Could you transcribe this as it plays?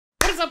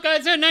up,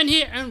 guys? Unknown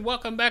here, and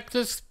welcome back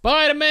to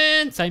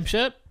Spider-Man. Same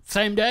shirt,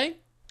 same day,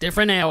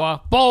 different hour.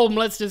 Boom!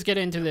 Let's just get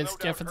into this.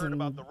 Jefferson,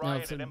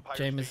 Nelson,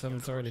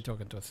 Jameson's already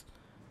talking to us.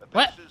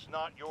 What? This is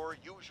not your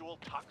usual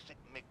toxic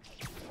mix.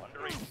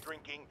 Underage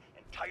drinking,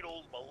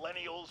 entitled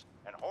millennials,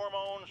 and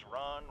hormones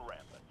run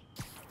rampant.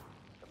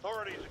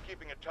 Authorities are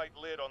keeping a tight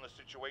lid on the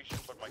situation,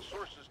 but my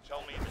sources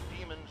tell me the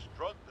demons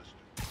drug the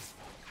students,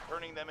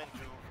 turning them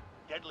into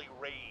deadly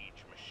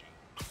rage machines.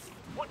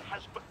 What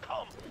has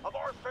become of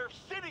our fair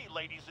city,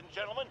 ladies and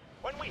gentlemen,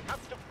 when we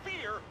have to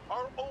fear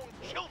our own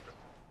children,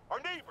 our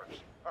neighbors,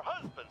 our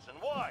husbands and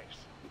wives?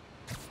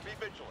 Be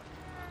vigilant,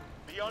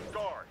 be on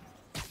guard,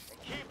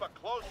 and keep a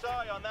close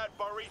eye on that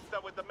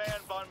barista with the man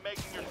bun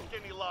making your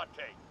skinny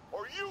latte,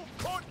 or you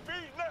could be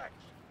next!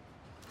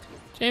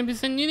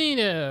 Jameson, you need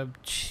to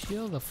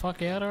chill the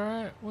fuck out,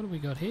 alright? What do we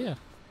got here?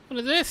 What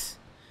is this?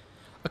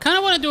 I kind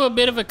of want to do a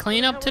bit of a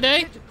cleanup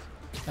today.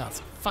 Oh, it's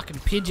a fucking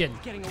pigeon.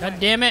 God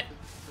damn it.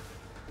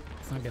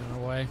 It's not getting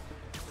away.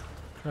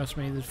 Trust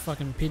me, this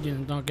fucking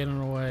pigeon is not getting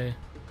away.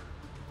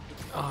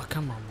 Oh,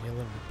 come on, you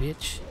little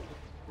bitch.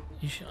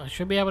 I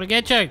should be able to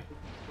get you.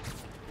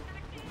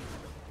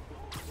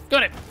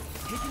 Got it.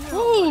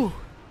 Woo.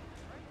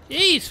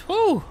 Jeez,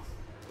 woo.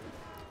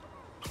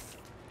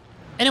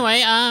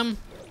 Anyway, I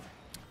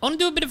want to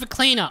do a bit of a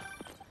cleanup.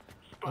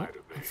 Oh,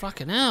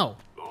 fucking hell.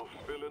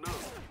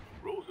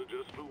 Rosa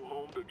just flew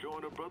home to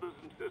join her brothers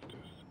and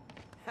sisters.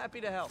 Happy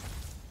to help.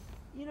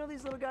 You know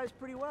these little guys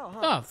pretty well, huh?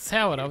 Oh, it's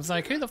Howard. I was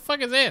like, who the fuck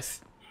is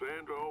this?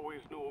 Sandra always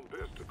knew him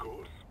best, of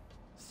course.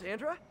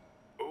 Sandra?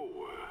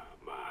 Oh,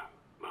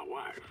 my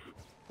wife.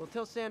 Well,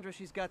 tell Sandra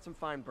she's got some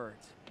fine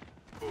birds.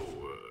 Oh,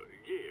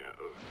 yeah,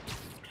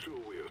 sure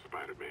will,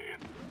 Spider-Man.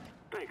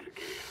 Thanks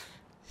again.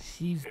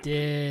 She's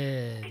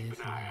dead, Keep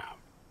isn't an eye she? out.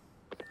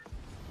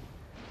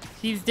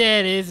 She's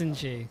dead, isn't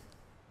she?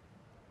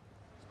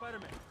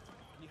 Spider-Man,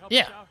 can you help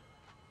Yeah. us out?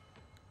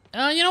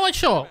 You know what?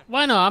 Sure.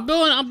 Why not?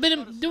 I'm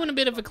doing a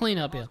bit of a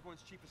cleanup here.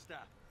 Chief of staff.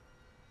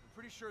 I'm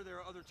pretty sure there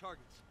are other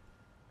targets.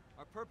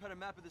 Our perp had a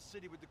map of the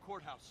city with the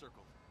courthouse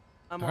circled.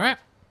 I'm All right.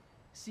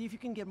 See if you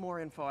can get more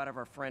info out of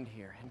our friend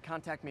here, and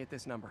contact me at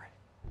this number.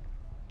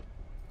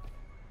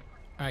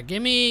 All right.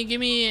 Give me I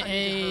need to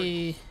a.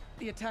 hurry.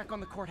 The attack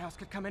on the courthouse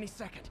could come any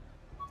second.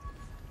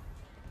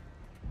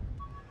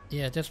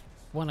 Yeah, just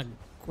want to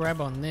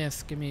grab on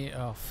this. Give me.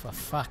 Oh, for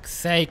fuck's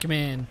sake,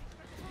 man.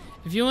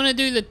 If you want to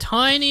do the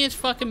tiniest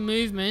fucking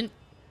movement,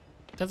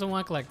 it doesn't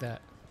work like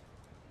that.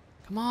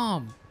 Come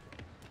on.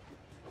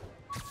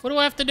 What do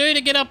I have to do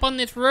to get up on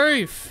this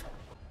roof?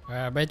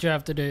 Alright, I bet you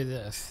have to do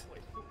this.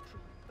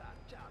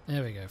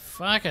 There we go.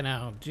 Fucking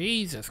hell.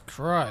 Jesus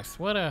Christ.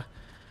 What a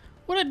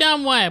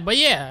dumb way. But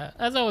yeah,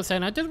 as I was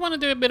saying, I just want to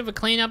do a bit of a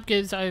cleanup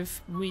because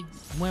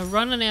we're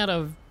running out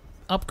of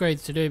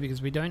upgrades to do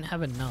because we don't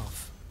have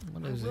enough.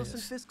 What is Wilson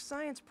this? Fisk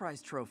Science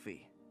Prize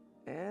trophy.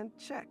 And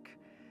check.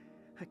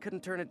 I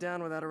couldn't turn it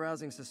down without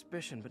arousing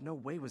suspicion, but no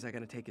way was I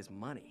gonna take his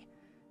money.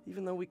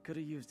 Even though we could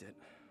have used it.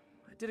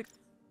 I did it.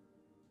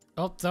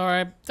 Oh,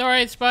 sorry.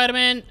 Sorry,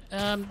 Spider-Man.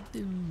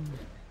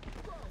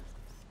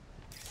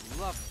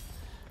 Love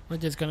We're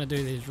just gonna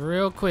do this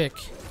real quick.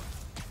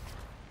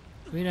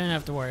 We don't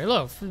have to worry.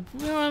 Look,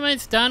 when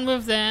it's done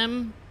with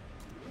them,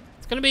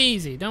 it's gonna be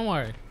easy. Don't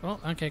worry. Oh,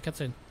 okay,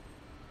 cuts in. it.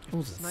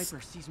 If the sniper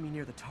sees me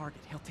near the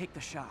target, he'll take the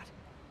shot.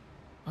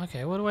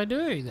 Okay, what do I do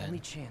Only then?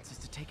 chance is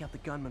to take out the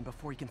gunman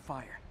before he can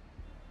fire.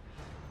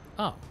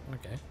 Oh,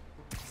 okay.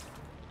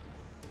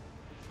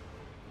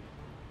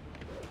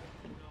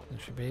 That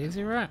should be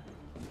easy, right?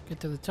 Get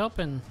to the top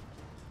and...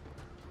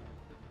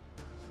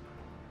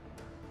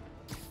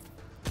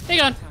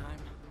 Hang on! Time.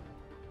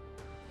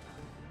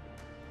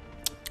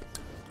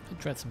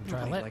 Try some dry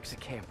Nobody lips. likes a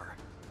camper.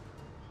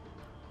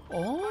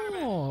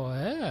 Oh,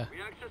 yeah. We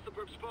accessed the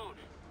perp's phone.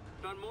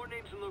 Found more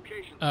names and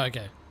locations.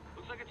 Okay.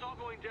 Looks like it's all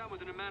going down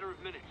within a matter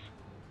of minutes.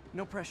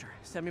 No pressure.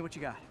 Send me what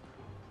you got.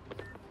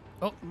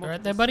 Oh, Multiple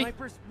right there, buddy.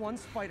 Snipers, one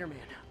Spider-Man.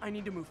 I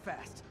need to move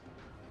fast.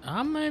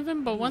 I'm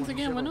moving, but once Anyone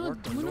again, who's we're ever not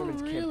worked on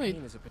Norman's really...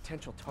 campaign is a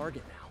potential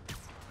target now.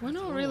 We're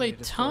not One really way to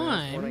destroy Osborn,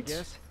 I timed.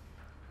 guess.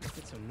 Make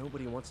it so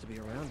nobody wants to be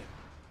around him.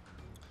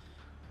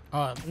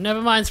 Oh,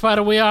 never mind,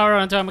 Spider. We are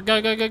on time. Go,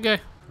 go, go, go.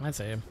 I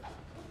see him.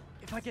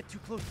 If I get too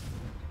close,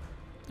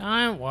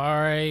 Don't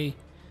worry.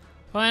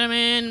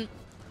 Spider-Man.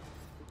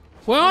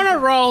 We're on a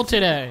roll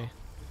today.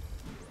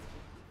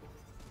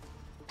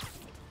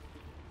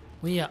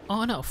 We are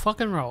on a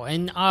fucking roll.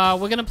 And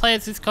we're going to play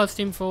as this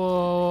costume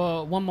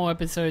for one more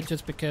episode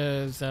just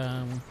because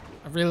I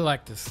really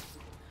like this.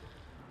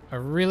 I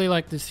really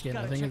like this skin.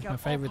 I Gotta think check it's my out all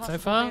favorite so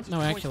possible far. vantage No,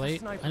 points for actually, I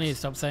snipers. need to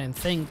stop saying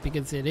think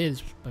because it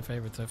is my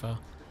favorite so far.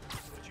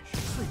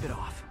 sleep it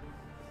off.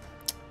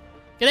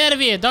 Get out of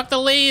here. Dr.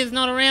 Lee is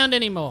not around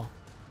anymore.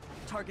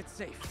 Target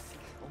safe.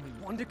 Only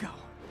one to go.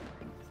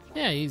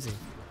 Yeah, easy.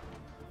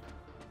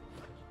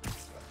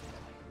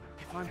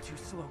 If I'm too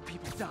slow,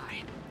 people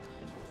die.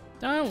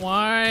 Don't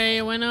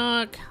worry, we're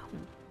not...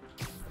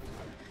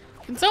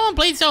 Can someone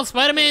please tell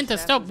Spider-Man to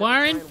stop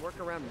worrying? Try and work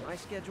around my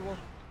schedule.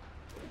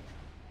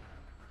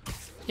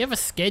 You have a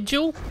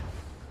schedule?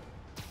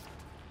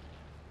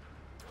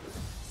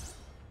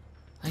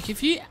 Like,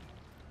 if you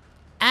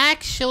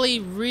actually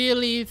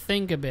really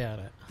think about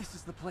it. This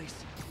is the place.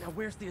 Now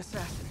where's the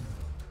assassin?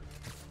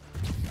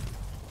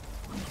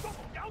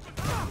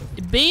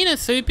 Being a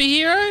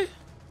superhero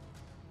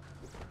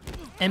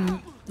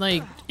and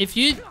like if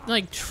you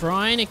like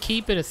trying to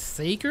keep it a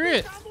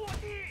secret,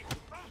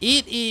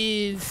 it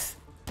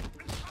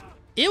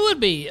would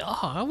be, oh,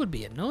 I would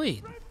be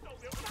annoyed.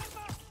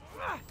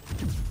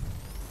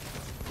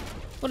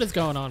 What is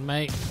going on,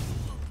 mate?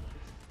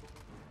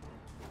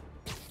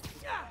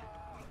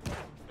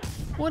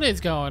 What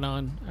is going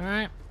on? All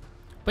right.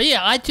 But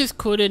yeah, I just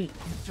couldn't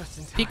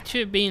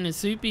picture being a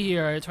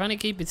superhero, trying to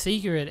keep it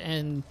secret,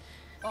 and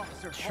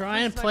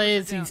trying to play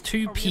as these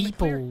two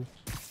people.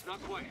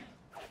 Not quite.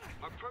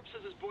 Our perp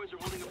says his boys are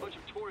holding a bunch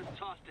of tourists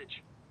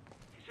hostage.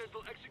 He says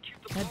they'll execute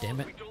them all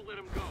if we don't let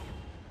them go.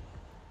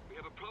 We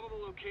have a probable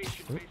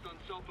location based on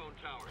cell phone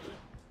towers.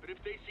 But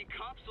if they see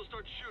cops, they'll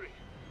start shooting.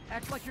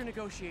 Act like you're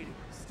negotiating.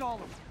 Stall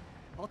them.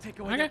 I'll take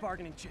away their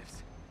bargaining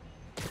chips.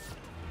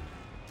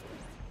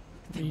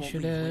 We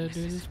should do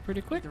this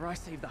pretty quick. Either I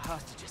save the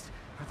hostages,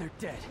 or they're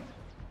dead.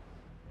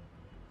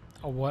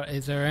 Oh, what?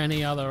 Is there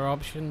any other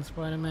options,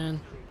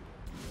 Spider-Man?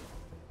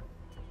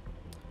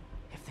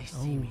 If they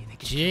see me, they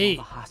can gee.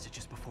 kill all the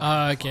hostages before.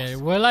 Okay,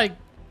 we're like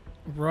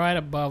right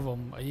above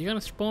them. Are you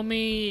gonna spawn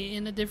me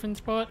in a different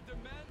spot?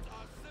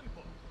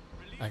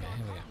 Okay,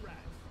 here we go.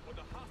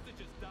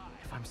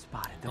 If I'm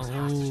spotted, those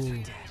hostages are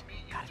dead.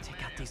 Gotta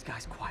take out these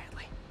guys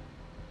quietly.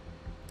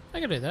 I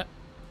can do that.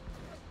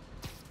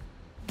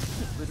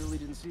 Literally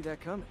didn't see that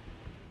coming.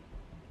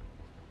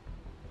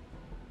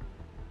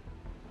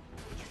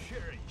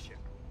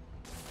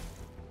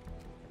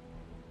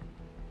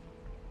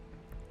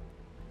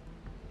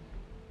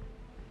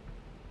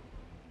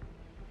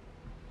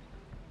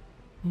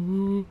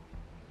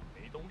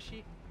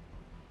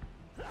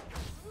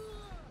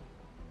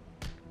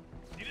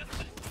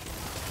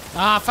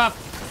 Ah, fuck.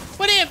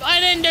 What if I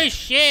didn't do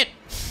shit?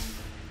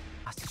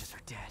 Hostages are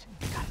dead.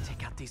 Gotta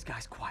take out these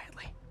guys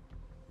quietly.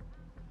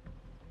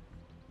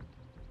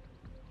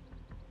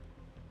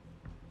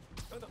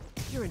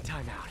 You're in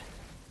timeout.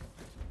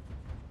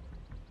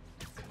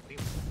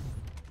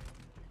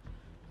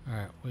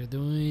 Alright, we're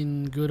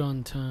doing good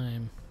on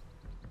time.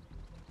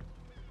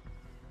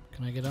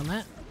 Can I get on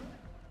that?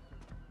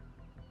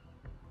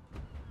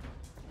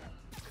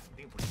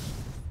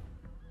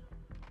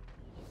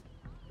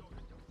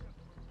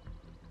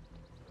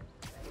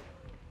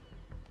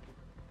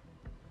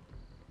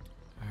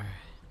 Alright.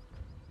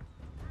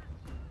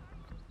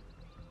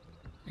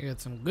 I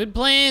got some good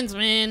plans,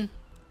 man.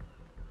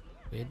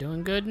 We're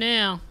doing good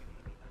now.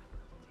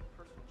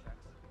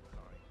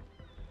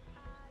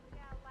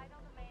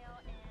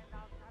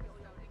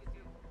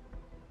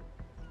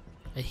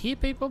 I hear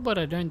people, but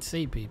I don't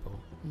see people.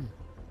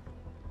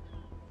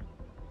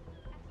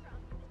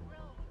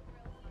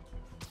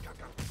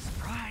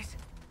 Surprise!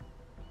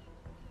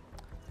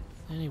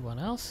 Anyone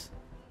else?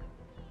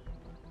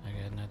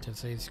 Okay, not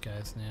just these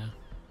guys now.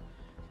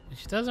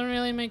 Which doesn't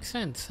really make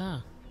sense,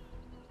 huh?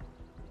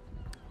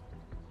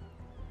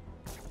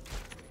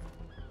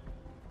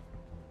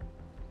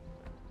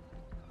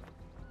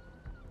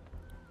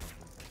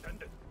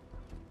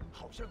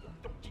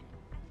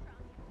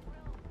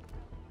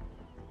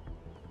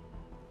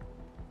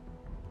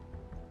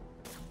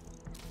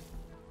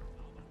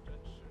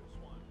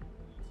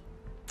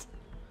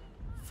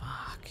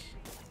 Fuck.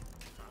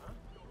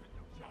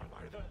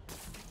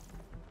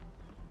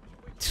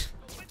 Is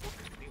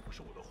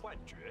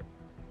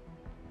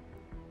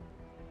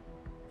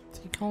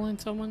he calling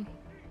someone?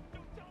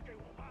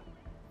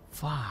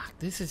 Fuck,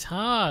 this is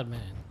hard,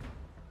 man.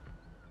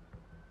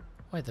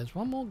 Wait, there's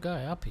one more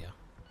guy up here.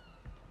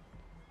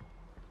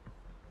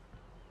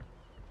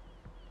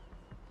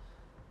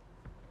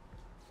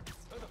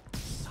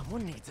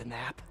 Someone needs a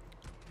nap.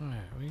 Alright,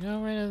 we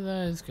got rid of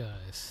those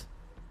guys.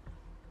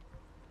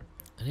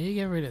 I need to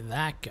get rid of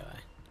that guy.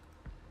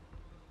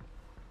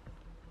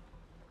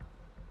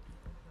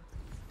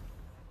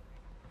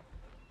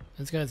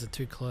 Those guys are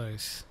too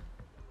close.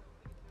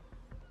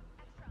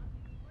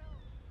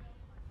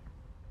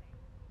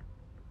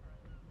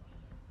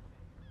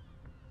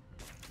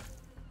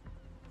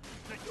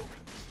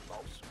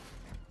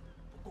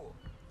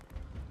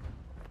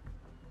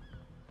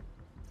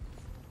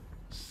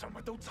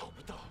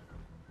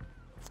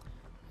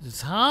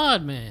 It's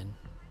hard, man.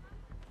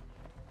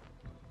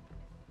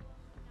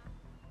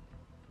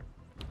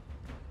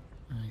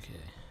 Okay.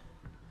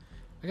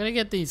 I gotta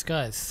get these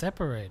guys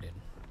separated.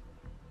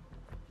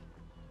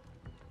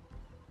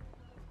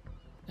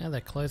 Now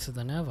they're closer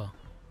than ever.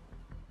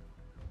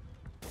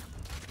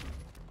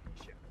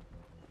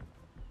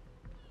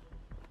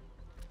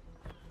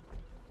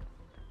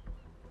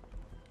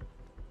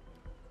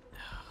 I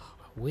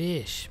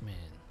wish, man.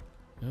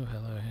 Oh,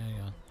 hello,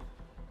 hang on.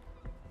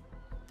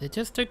 They're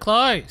just too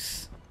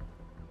close.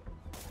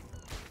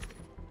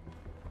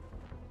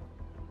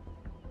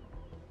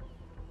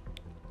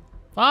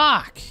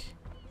 Fuck!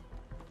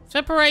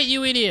 Separate,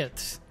 you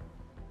idiots!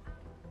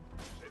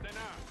 Don't.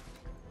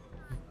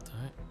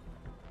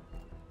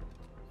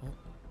 Oh.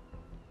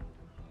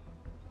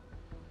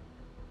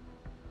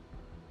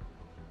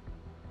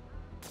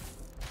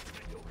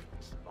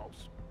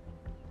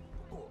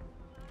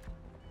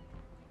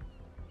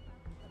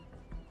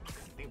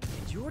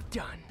 you're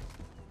done.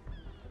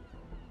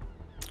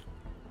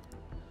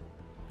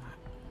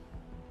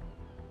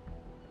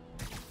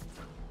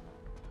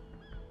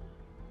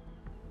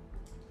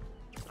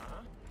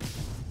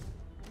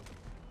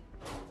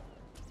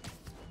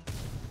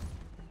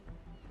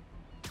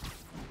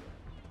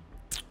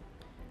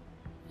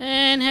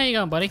 And how you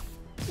going, buddy?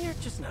 You're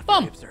just not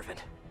Boom. very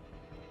observant.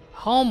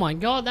 Oh my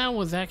god, that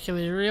was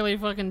actually really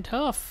fucking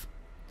tough.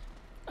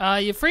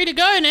 You're free to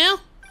go now.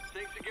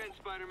 Thanks again,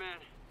 Spider-Man.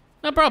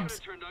 No problems.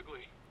 It turned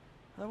ugly.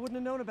 I wouldn't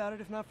have known about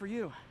it if not for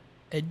you.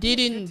 It did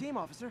Good in team,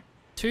 officer.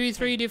 2-3 different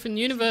See if you can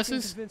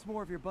universes. convince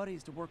more of your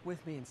buddies to work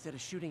with me instead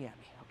of shooting at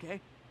me, okay?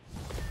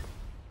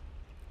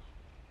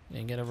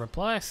 Didn't get a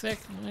reply, sick.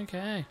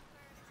 Okay.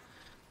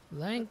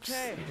 Thanks,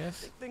 Okay, I I guess.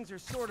 think things are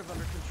sort of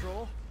under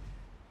control.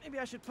 Maybe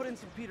I should put in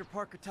some Peter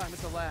Parker time at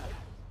the lab.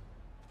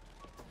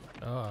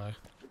 Oh.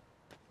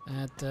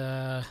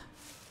 That,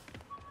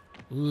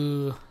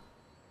 ooh.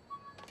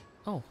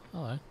 Oh,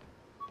 hello.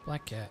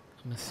 Black Cat.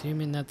 I'm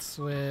assuming that's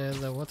where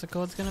the what's it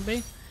called's gonna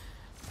be?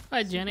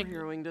 Hygienic.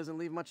 Superheroing doesn't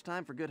leave much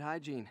time for good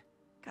hygiene.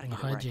 Gotta A get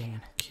it where I hygiene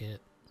can.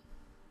 kit.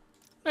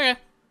 Okay.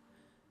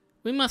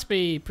 We must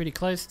be pretty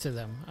close to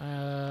them.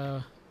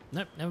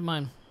 Nope, never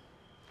mind.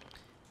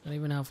 Not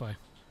even halfway.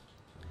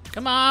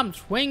 Come on,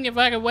 swing your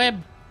fucking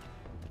web.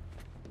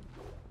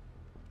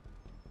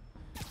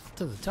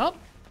 To the top.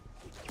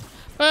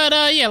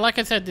 But yeah, like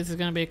I said, this is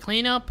going to be a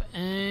cleanup,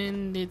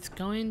 and it's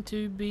going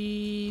to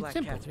be Black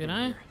simple, Cat's you been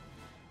know? here.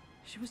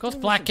 She was Of course, doing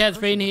this Black in Cat's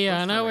person been the here.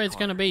 first I know time where it's caught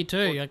going to her. be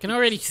too. Or I can did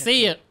already she catch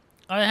see me? it.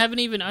 I haven't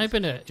even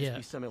opened it Just yet.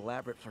 be some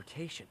elaborate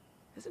flirtation.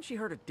 Hasn't she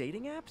heard of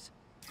dating apps?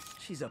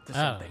 She's up to Oh.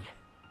 something.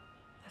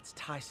 That's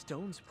Ty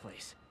Stone's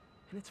place,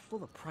 and it's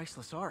full of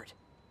priceless art.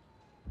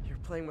 You're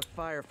playing with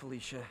fire,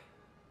 Felicia,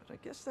 but I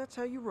guess that's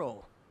how you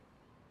roll.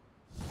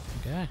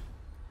 Okay.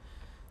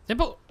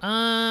 Simple.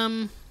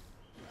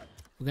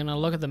 We're gonna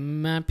look at the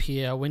map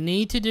here. We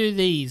need to do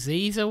these.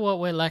 These are what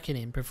we're lacking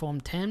in.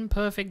 Perform 10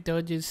 perfect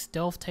dodges,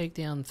 stealth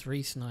takedown,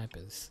 3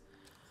 snipers.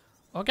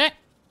 Okay.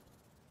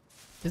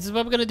 This is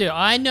what we're gonna do.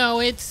 I know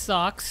it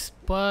sucks,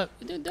 but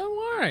don't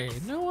worry.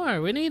 Don't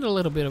worry. We need a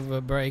little bit of a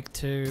break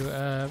too,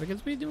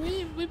 because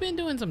we've been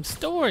doing some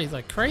stories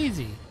like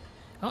crazy.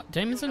 Oh,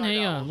 Jameson,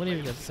 hang on. What do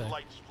you got to say?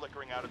 Lights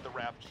flickering out at the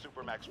Raft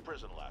Supermax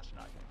prison last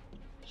night.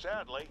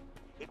 Sadly,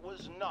 it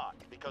was not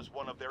because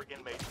one of their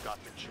inmates got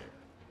the chair.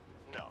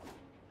 No.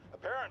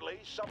 Apparently,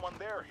 someone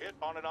there hit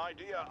on an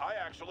idea I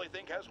actually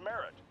think has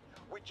merit,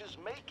 which is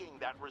making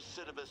that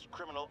recidivist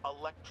criminal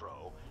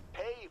Electro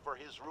pay for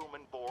his room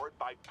and board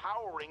by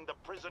powering the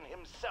prison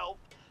himself,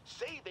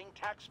 saving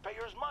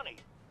taxpayers' money.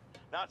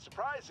 Not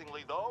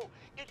surprisingly, though,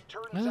 it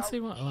turns out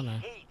he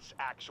hates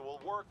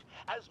actual work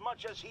as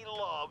much as he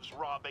loves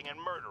robbing and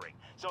murdering,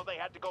 so they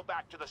had to go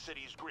back to the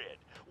city's grid,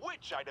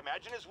 which I'd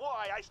imagine is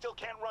why I still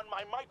can't run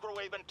my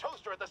microwave and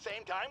toaster at the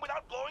same time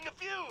without blowing a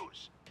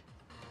fuse.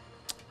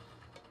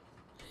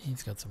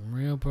 He's got some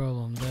real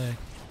problems there.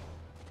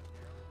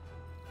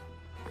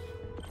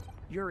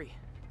 Yuri,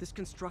 this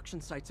construction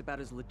site's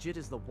about as legit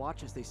as the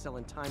watches they sell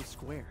in Times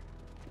Square.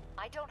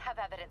 I don't have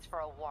evidence for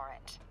a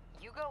warrant.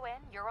 You go in,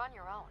 you're on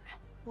your own.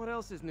 What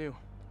else is new?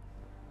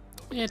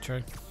 Yeah,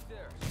 true.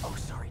 Oh,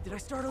 sorry, did I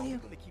startle you?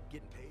 They keep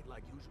getting paid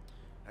like usual.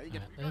 How you Yeah,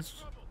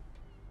 that's...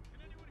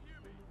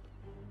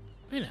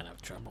 We don't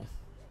have trouble.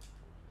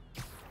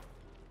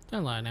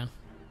 Don't lie now.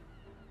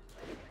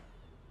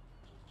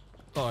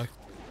 Oh.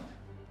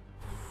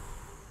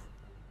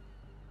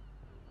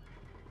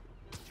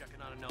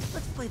 Checking on a note.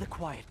 Let's play the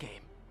quiet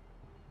game.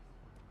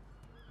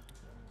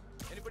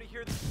 Anybody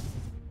hear this?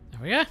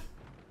 There we go.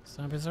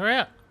 Snipers are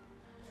out.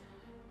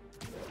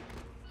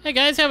 Hey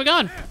guys, how we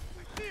going?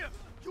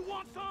 You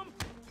want some?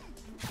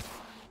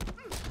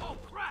 Oh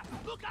crap!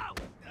 Look out!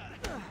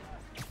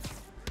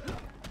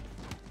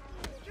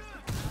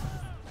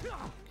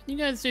 Can you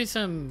guys do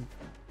some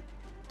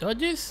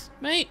dodges,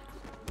 mate?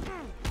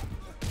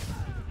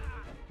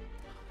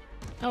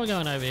 How we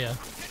going over here?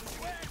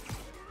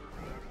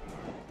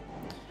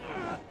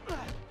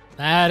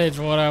 That is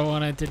what I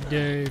wanted to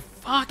do.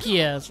 Fuck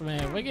yes,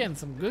 man. We're getting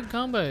some good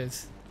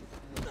combos.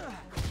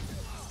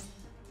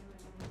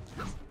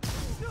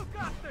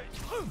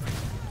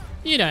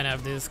 You don't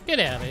have this. Get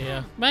out of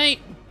here, mate.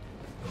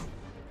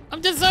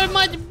 I'm just so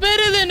much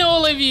better than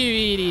all of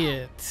you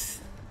idiots.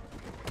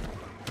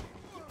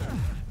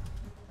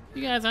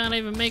 You guys aren't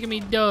even making me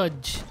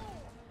dodge.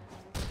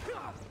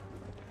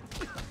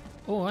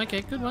 Oh,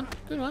 okay. Good one.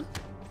 Good one.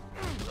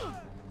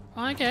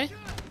 Okay.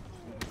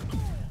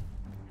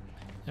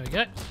 There we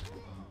go.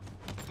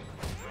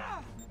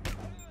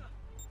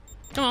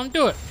 Come on,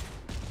 do it.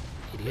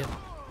 Idiot.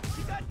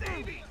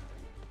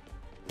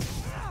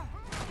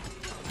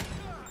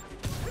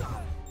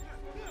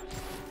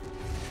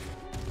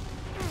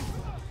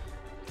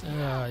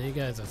 Oh, you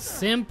guys are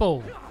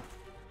simple.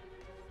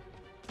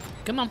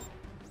 Come on.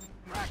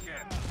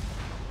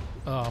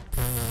 Oh.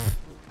 Pfft.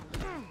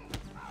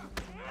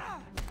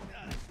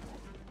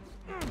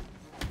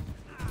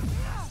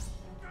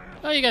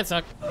 Oh, you guys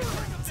suck.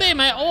 See you,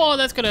 mate. Oh,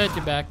 that's gonna hurt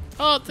your back.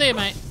 Oh, see you,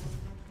 mate.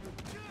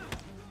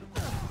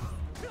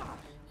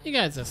 You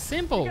guys are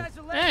simple. You guys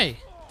are late. Hey,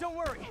 Don't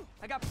worry,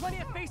 I got plenty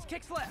of face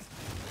kicks left.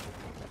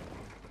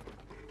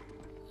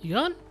 you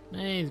gone?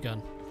 Hey, he's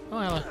gone. Oh,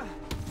 hello.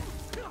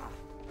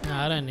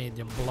 Nah, I don't need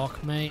your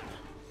block, mate.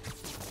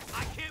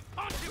 I can't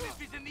punch him if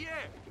he's in the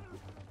air.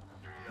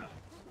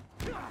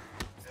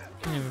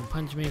 Can't even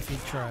punch me if you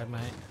tried,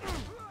 mate.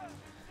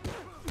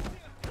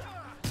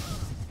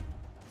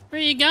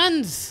 Where are your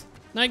guns?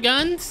 No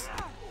guns?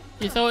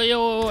 You thought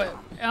you'll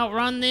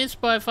outrun this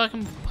by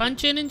fucking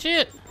punching and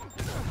shit?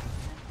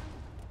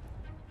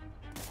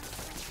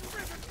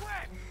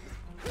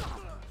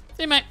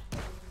 See, mate.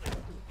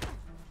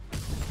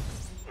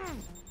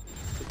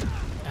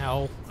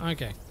 Ow.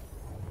 Okay.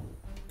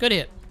 Good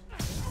hit.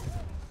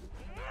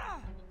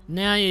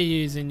 Now you're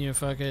using your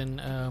fucking,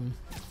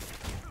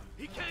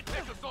 He can't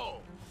take us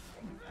all.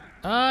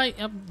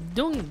 I'm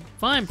doing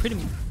fine pretty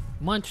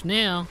much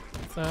now.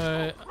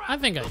 So, I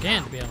think I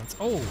can, to be honest.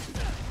 Oh.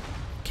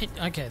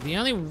 Okay, the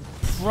only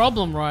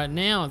problem right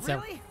now is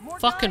that Really? More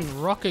fucking guys?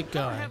 rocket I don't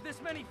guy. have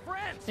this many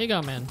friends. Here you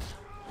go, man.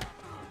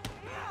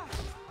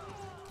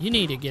 You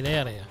need to get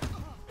out of here.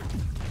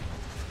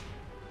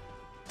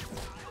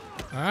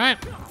 Alright,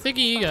 sick of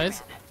you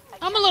guys.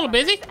 I'm a little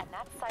busy. And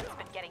that site's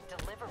been getting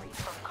deliveries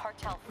from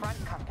cartel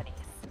front companies.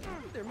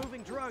 They're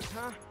moving drugs,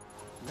 huh?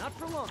 Not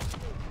for long.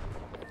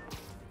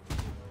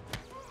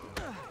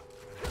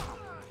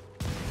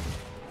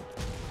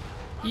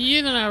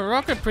 You're using a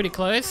rocket pretty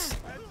close. Of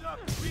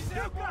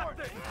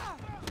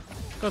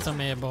course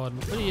I'm airborne.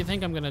 What do you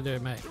think I'm gonna do,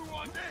 mate?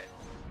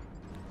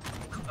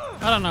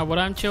 I don't know what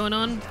I'm chewing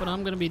on, but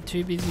I'm gonna be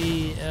too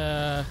busy,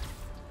 Oh,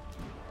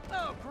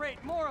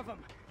 great, more of them.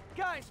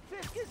 Guys,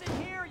 Fisk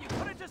isn't here. You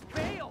could have just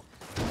bailed.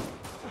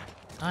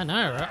 I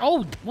know, right?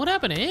 Oh, what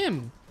happened to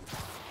him?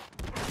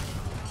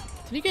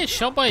 Did he get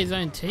shot by his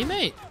own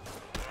teammate?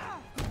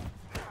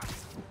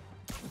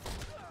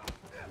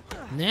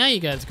 Now you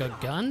guys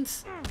got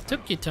guns.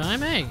 Took your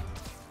time, eh?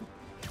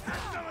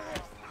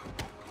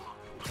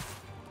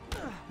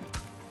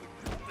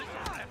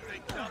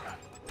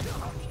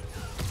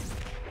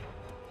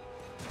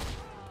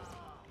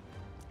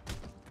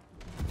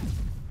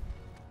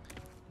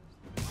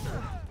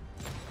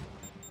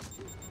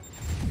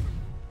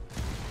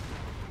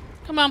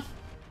 Come on.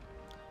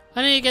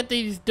 I need to get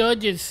these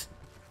dodges.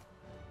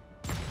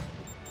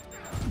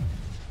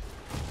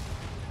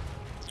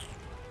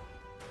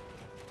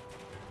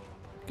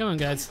 Come on,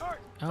 guys.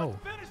 Oh.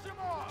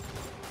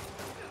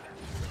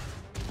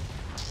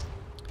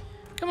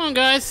 Come on,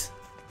 guys.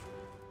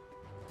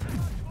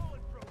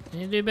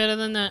 You do better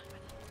than that.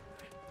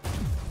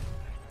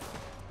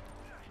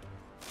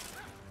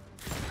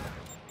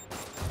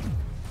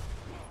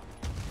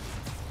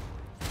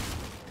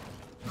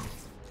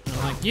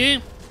 Not like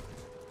you.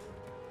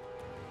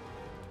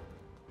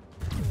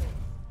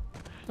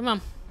 Come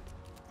on.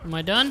 Am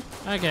I done?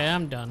 Okay,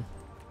 I'm done.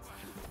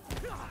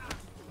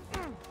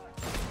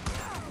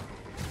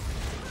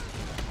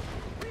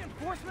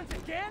 Reinforcements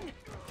again?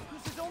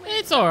 This is only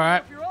It's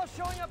alright. if you're all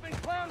showing up in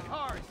clown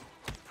cars.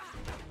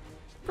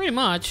 Pretty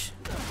much.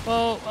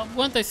 Well,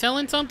 weren't they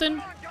selling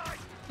something?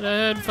 That I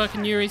heard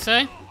fucking Yuri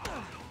say.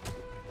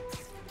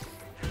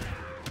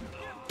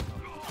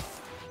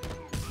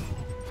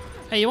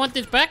 Hey, you want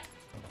this back?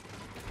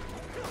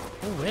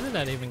 Oh, where did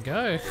that even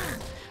go?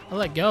 I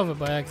let go of it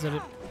by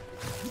accident.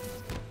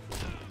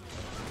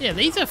 Yeah,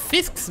 these are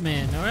Fisks,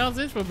 man, or else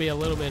this would be a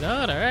little bit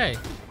harder, eh?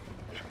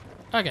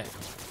 Okay.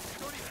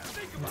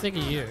 I'm sick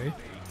of you.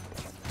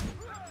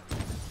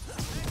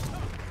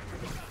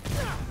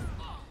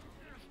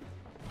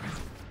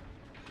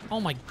 Oh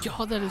my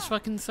god, that is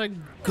fucking so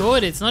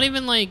good. It's not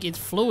even like it's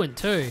fluent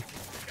too.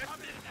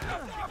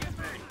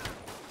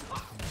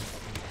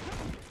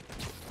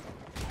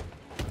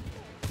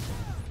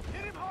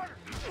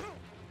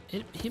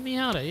 Hit me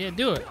harder, yeah,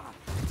 do it. I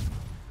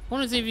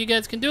want to see if you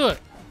guys can do it.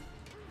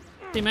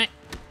 Teammate.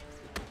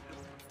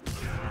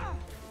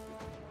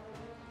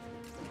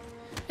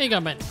 Here you go,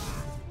 man.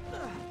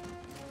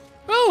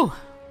 Woo!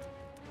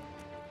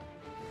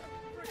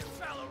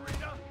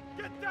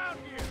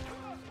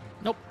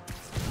 Nope.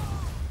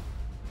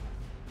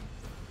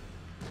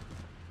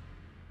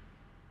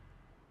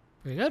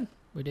 Pretty good.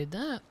 We did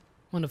that.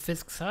 One of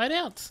Fisk's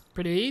hideouts.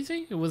 Pretty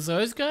easy. It was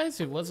those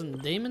guys. It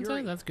wasn't demons.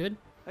 Yuri. That's good.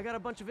 I got a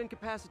bunch of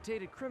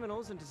incapacitated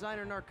criminals and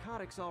designer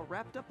narcotics all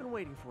wrapped up and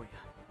waiting for you.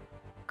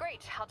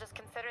 Great, I'll just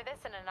consider this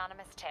an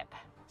anonymous tip.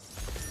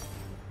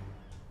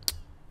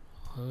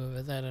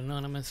 Whoever that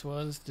anonymous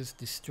was just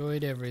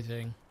destroyed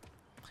everything.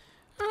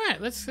 All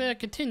right, let's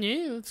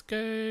continue. Let's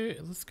go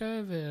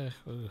over.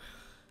 Ooh.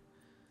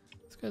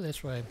 Let's go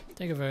this way.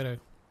 Take a photo.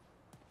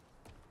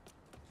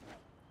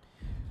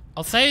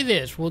 I'll say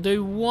this, we'll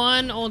do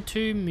 1 or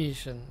 2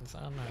 missions.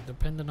 I don't know,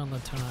 depending on the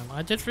time.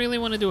 I just really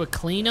want to do a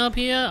cleanup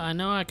here. I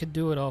know I could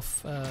do it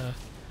off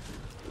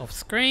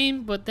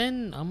screen, but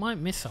then I might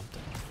miss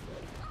something.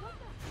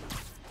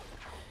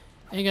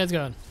 How you guys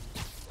going?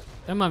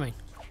 Don't mind me.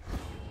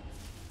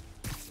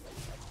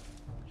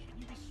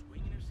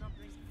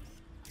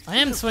 I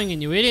am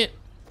swinging, you idiot.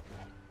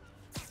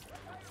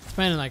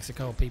 Spanner likes to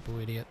call people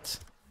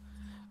idiots.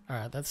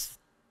 Alright, that's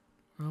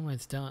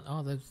almost done.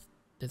 Oh,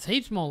 there's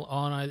heaps more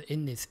on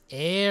in this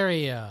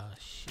area.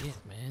 Shit,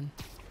 man.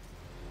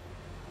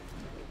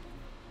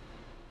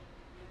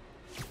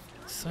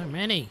 So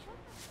many.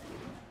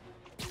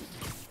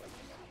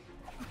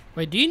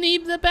 Wait, do you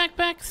need the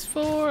backpacks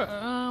for,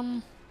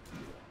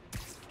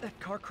 That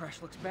car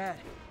crash looks bad.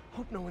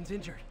 Hope no one's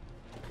injured.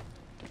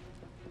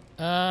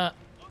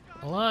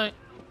 hello?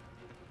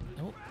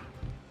 Oh.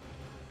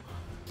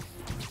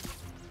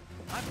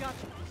 I've got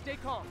you. Stay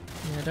calm.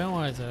 Yeah, don't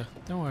worry, sir.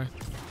 Don't worry.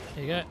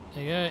 Here you go.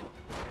 Here you go.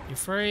 You're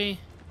free.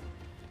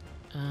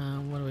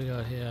 What do we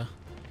got here?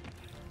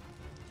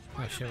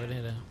 Oh shit, we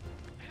need to...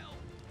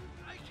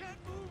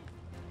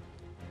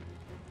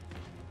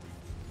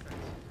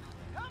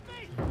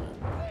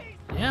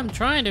 Yeah, I'm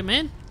trying to,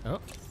 man. Oh.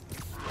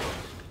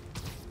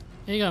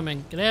 Here you go,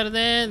 man. Get out of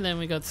there. Then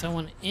we got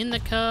someone in the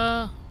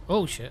car.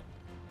 Oh, shit.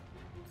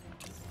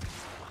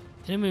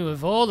 Hit me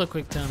with all the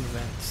quick time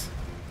events.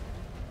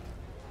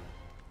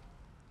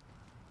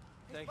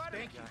 Thanks,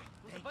 thank you.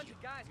 There's a bunch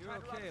of guys You're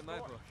okay in my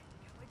book.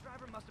 The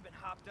driver must have been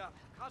hopped up.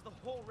 Caused the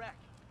whole wreck.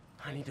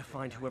 I need to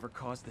find whoever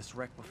caused this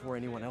wreck before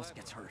anyone else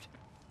gets hurt.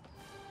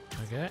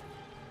 Okay.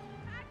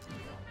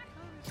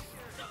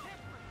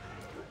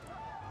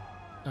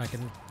 I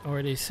can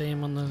already see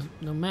him on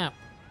the map.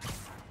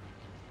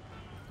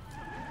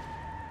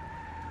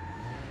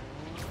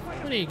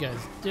 What are you guys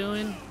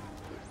doing?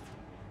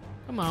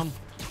 Come on.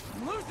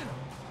 I'm losing him.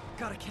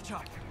 Gotta catch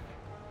up.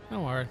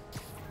 Don't worry.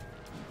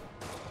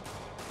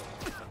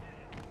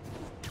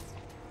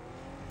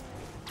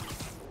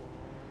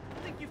 I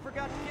think you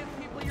forgot to give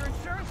people your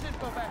insurance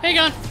info back. Hey,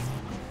 gone.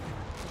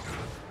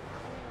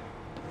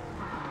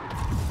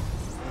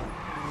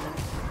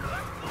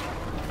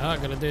 Oh, I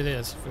gotta do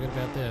this. Forget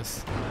about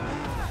this.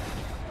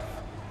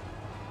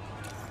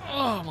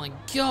 Oh my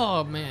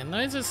god, man.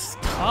 Those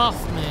are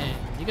tough, man.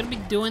 You gotta be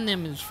doing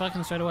them just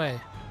fucking straight away.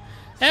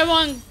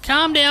 Everyone,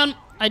 calm down.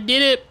 I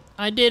did it.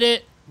 I did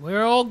it.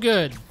 We're all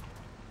good.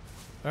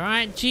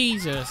 Alright,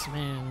 Jesus,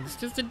 man. It's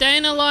just a day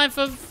in the life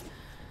of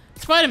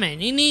Spider-Man.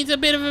 He needs a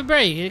bit of a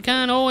break. He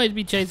can't always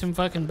be chasing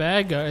fucking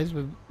bad guys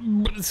with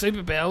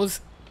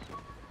superpowers.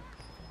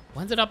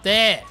 When's it up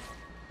there?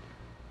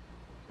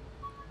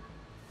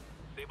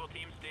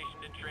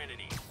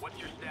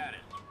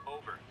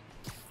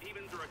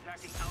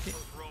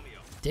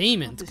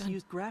 Demons. This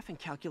used graphing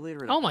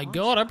calculator. Oh my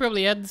god, I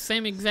probably had the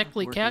same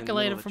exactly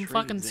calculator from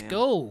fucking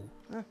school.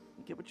 You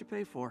get what you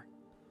pay for.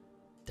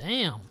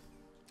 Damn.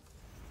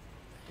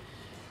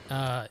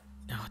 Oh,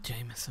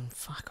 Jameson,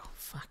 fuck off,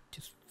 fuck,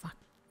 just fuck.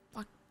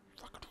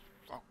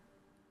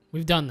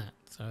 We've done that,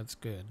 so it's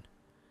good.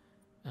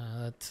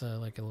 That's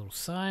like a little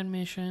side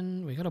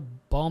mission. We got a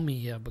bomb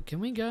here, but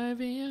can we go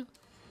over here?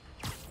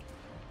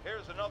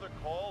 Here's another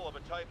call of a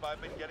type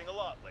I've been getting a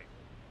lot lately.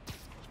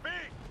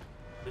 Speak!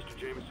 Mr.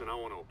 Jameson, I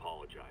want to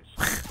apologize.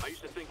 I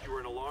used to think you were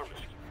an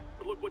alarmist,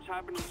 but look what's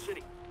happened in the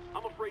city.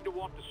 I'm afraid to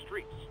walk the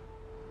streets.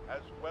 As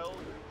well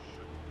you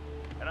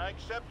should. And I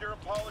accept your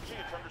apology.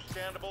 It's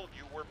understandable.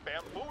 You were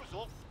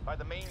bamboozled by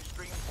the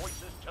mainstream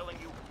voices telling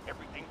you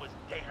everything was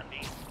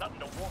dandy,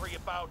 nothing to worry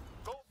about.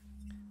 Go.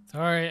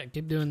 Sorry, I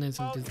keep doing this.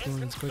 I'm just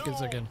doing it as quick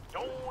as I can.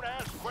 Don't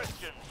ask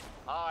questions.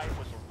 I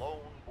was a lone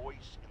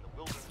voice in the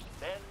wilderness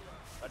then,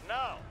 but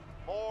now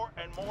more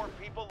and more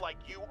people like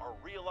you are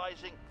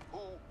realizing who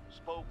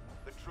spoke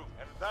the truth.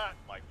 And that,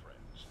 my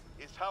friends,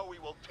 is how we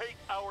will take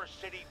our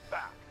city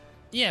back.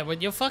 Yeah,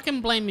 but you're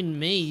fucking blaming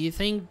me. You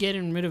think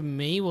getting rid of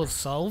me will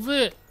solve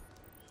it?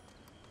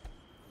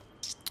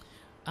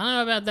 I don't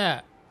know about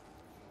that.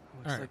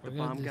 Looks like the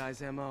bomb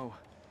guy's MO.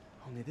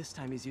 Only this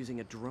time he's using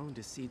a drone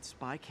to seed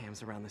spy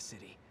cams around the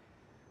city.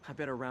 I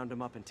better round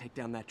him up and take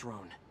down that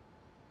drone.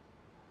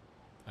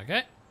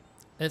 Okay.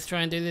 Let's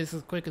try and do this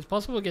as quick as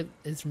possible. Get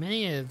as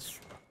many as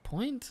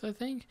points, I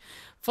think.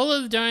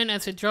 Follow the drone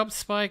as it drops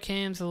spy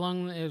cams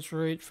along its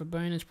route for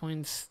bonus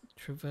points.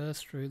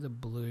 Traverse through the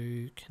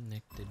blue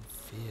connected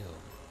field.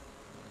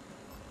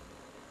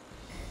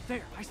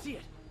 There, I see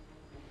it.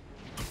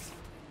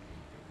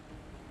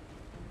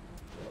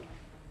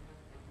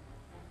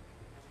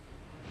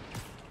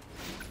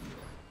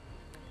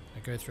 I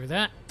go through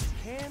that.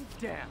 Hands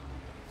down.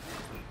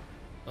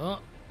 Oh,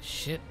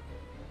 shit.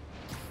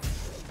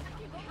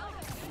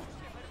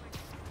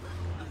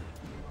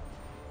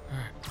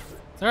 Alright.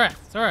 It's alright.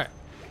 It's alright.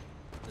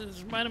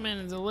 Spider-Man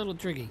is a little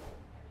tricky.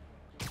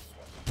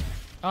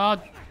 Oh,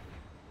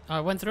 I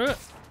went through it?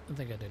 I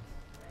think I did.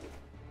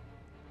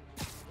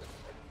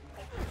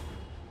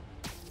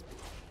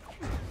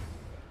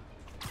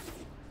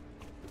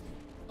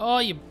 Oh,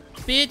 you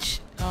bitch.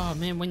 Oh,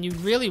 man, when you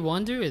really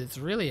want to, it's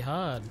really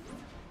hard.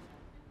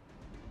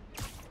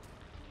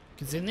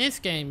 Because in this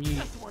game, you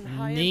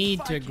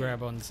need to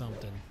grab on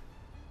something.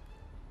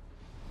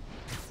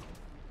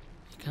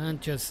 You can't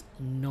just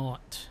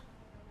not.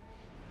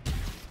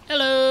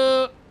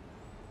 Hello!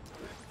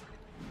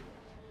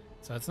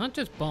 So it's not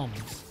just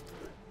bombs.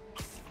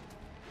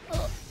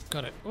 Oh,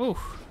 got it. Ooh.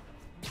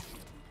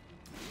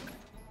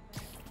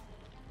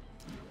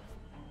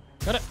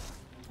 Got it.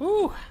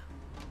 Ooh.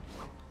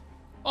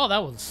 Oh,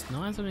 that was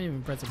nice. I didn't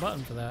even press a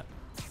button for that.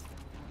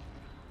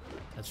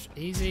 That's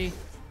easy.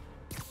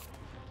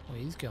 Oh,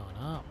 he's going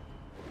up.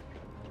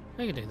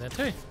 I can do that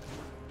too.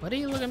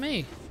 Buddy, look at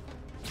me.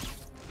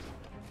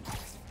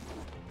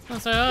 It's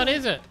not so hard,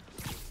 is it?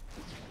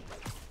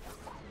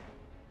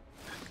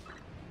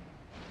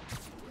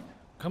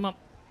 Come up.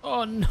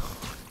 Oh no.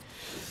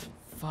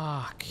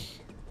 Fuck.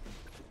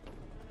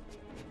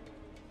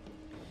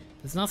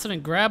 There's nothing to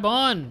grab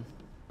on.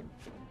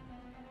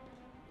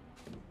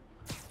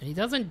 And he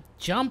doesn't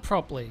jump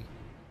properly.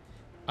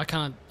 I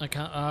can't.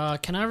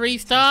 Can I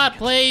restart,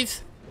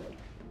 please?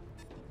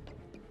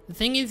 The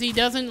thing is, he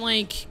doesn't,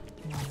 like,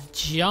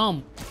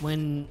 jump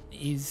when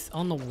he's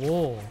on the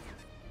wall.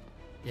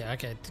 Yeah,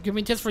 okay. Can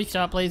we just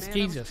restart, please? Man,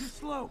 Jesus. too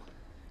slow.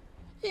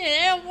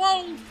 Yeah,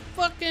 well,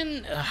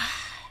 fucking...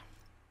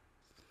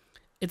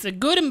 It's a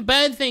good and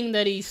bad thing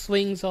that he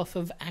swings off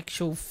of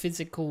actual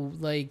physical,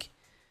 like,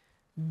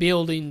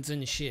 buildings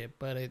and shit,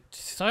 but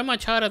it's so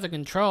much harder to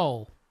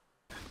control.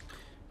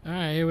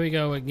 Alright, here we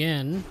go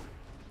again.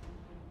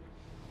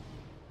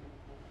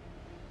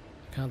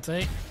 Can't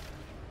see.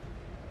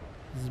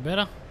 This is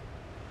better.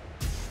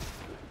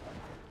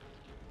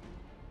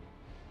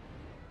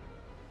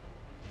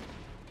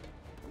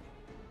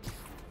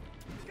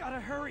 Gotta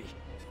hurry.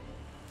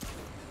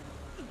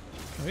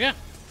 There we go.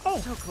 Oh,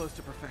 So close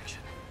to perfection.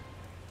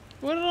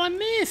 what did I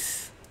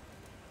miss?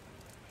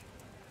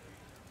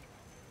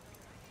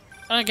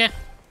 Okay.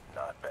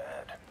 Not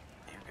bad.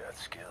 You got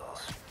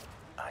skills.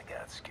 I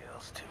got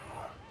skills too.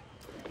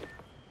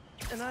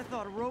 And I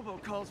thought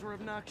robocalls were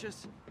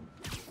obnoxious.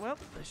 Well,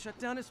 they shut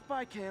down his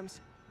spy cams.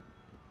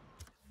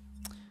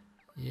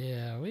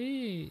 Yeah,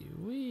 we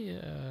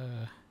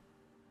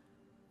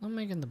not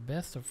making the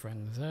best of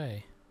friends, eh?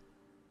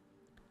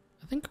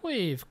 I think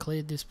we've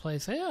cleared this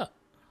place out.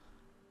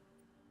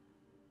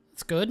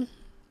 That's good.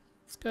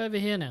 Let's go over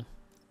here now.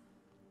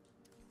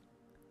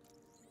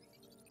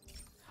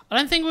 I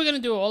don't think we're gonna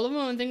do all of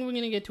them. I think we're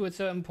gonna get to a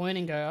certain point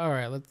and go,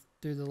 alright, let's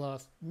do the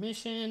last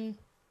mission,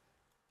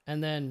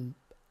 and then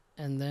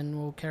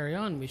we'll carry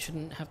on. We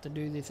shouldn't have to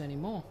do this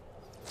anymore.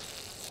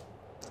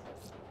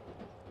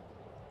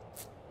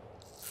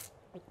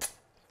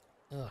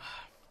 Ugh.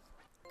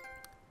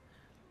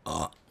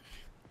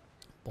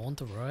 Born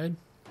to ride.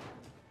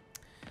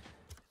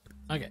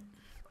 Okay.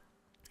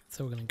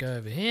 So we're gonna go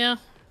over here.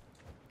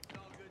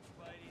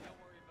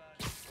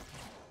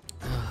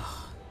 You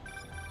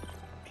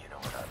know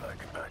what I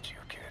like about you,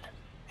 kid?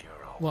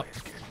 You're always What?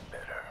 getting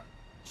better.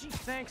 Gee,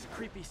 thanks,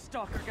 creepy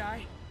stalker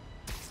guy.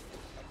 You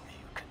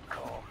can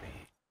call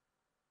me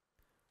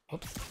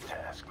Oops.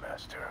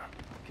 Taskmaster.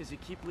 Because you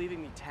keep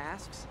leaving me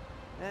tasks?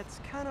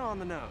 That's kind of on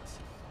the nose.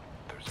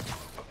 There's a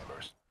group of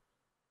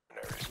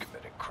mercenaries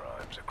committing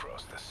crimes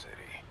across the city.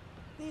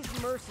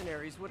 These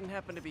mercenaries wouldn't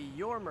happen to be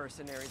your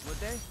mercenaries, would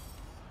they?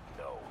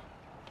 No.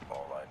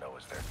 All I know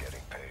is they're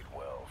getting paid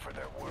well for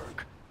their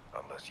work.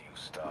 Unless you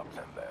stop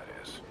them, that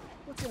is.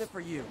 What's in it for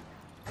you?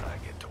 I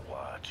get to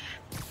watch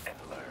and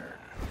learn.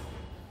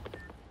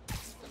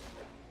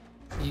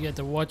 You get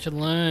to watch and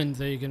learn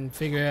so you can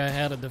figure out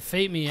how to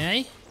defeat me,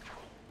 eh?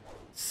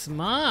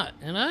 Smart,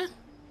 you know?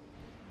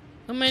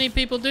 Not many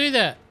people do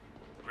that.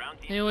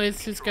 They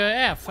always just go,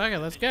 ah, fuck it,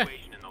 let's go.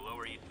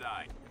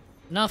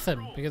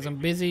 Nothing, because I'm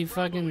busy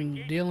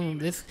fucking dealing with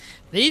this.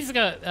 These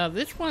go,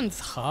 this one's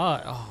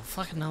hard. Oh,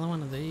 fuck, another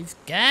one of these.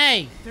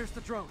 Gay! There's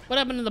the drone. What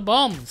happened to the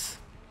bombs?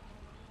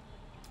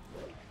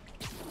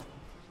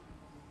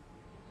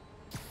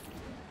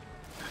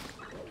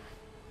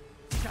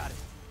 Got it.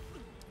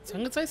 As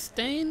long as I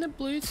stay in the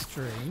blue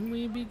stream,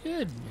 we'd be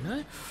good, you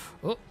know?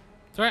 Oh,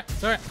 it's alright,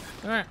 it's alright,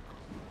 it's alright.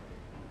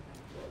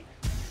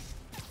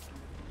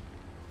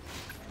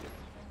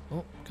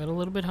 Oh, got a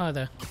little bit high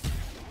there.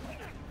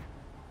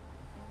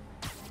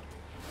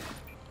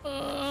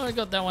 Oh, I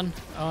got that one.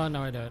 Oh,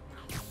 no, I don't.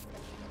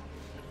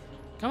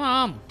 Come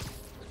on.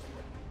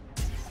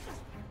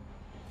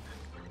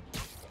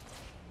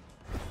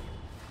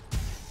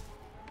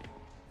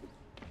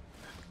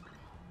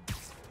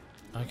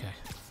 Okay.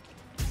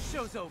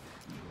 Show's over.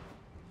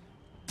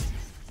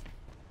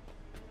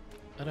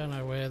 I don't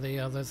know where the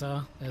others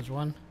are. There's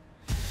one.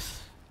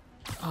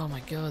 Oh my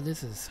god,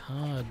 this is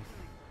hard.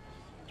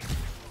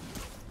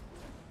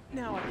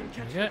 Now I can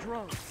catch Okay. the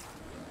drone.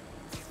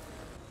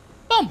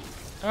 Boom!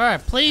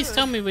 Alright, please Good.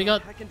 tell me we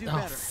got... I can do oh,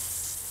 better.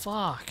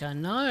 fuck, I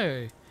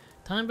know.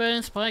 Time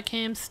burn, spy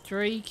cam,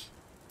 streak.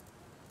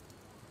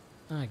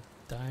 I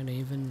don't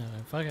even know.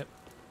 Fuck it.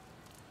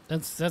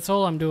 That's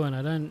all I'm doing.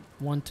 I don't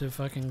want to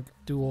fucking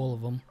do all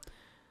of them.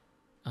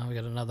 Oh, we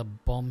got another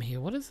bomb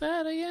here. What is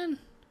that again?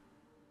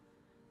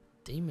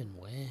 Demon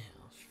warehouse.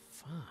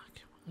 Fuck.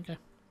 Okay.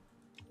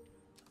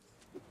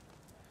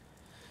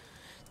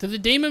 To the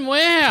demon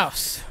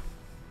warehouse.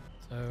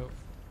 So,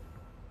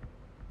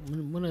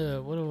 what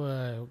do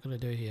I gonna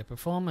do here?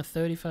 Perform a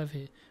 35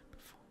 hit.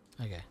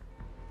 Okay.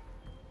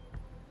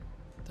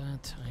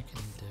 That I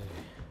can do.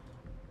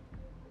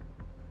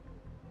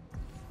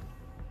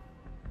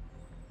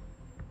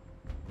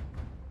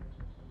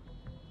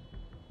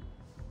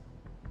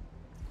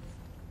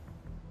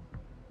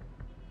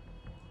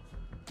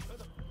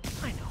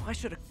 I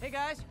should have. Hey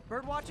guys,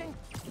 bird watching?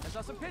 I saw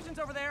some pigeons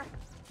over there.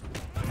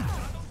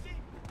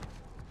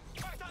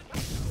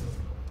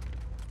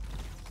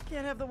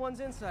 Can't have the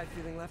ones inside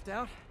feeling left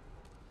out.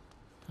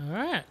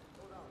 Alright.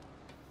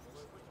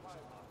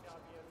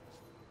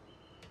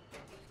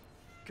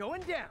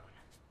 Going down.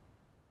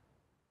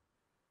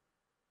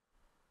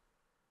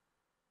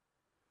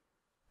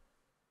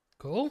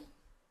 Cool.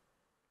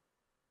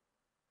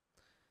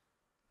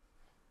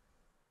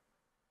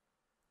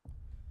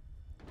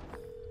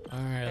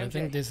 Alright, I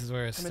think this is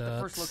where it I'm at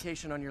the first starts.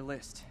 location on your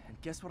list, and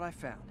guess what I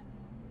found?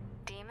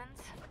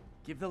 Demons?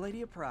 Give the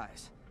lady a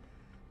prize.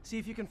 See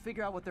if you can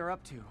figure out what they're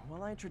up to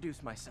while I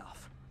introduce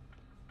myself.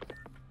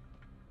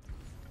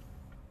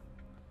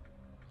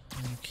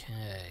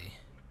 Okay.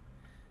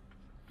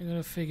 We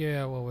gotta figure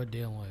out what we're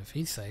dealing with.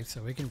 He's safe,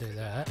 so we can do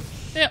that.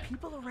 Yep.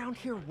 People around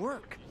here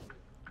work.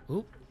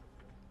 Oop.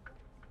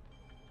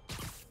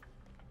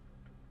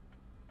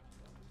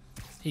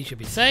 He should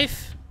be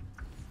safe.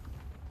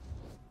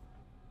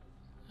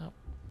 Oh.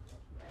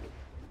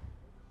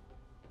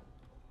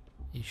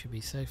 He should be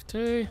safe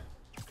too.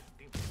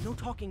 No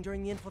talking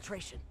during the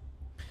infiltration.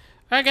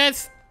 Alright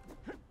guys.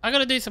 I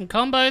gotta do some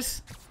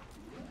combos.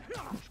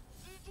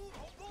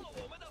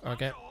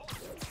 Okay.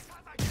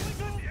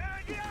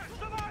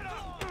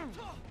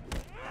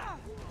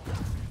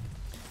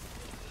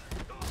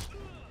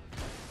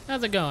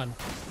 How's it going?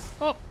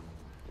 Oh,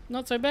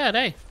 not so bad,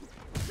 eh?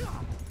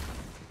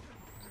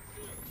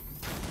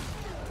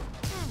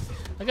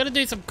 I gotta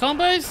do some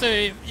combos, so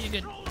if you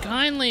could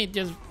kindly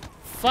just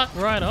fuck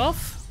right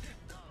off.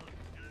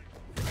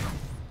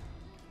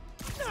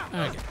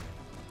 Okay.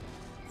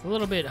 It's a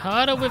little bit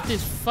harder with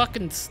this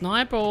fucking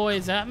sniper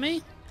always at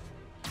me.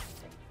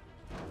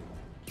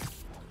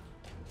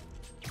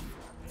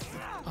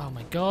 Oh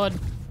my god.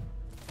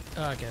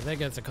 Okay, there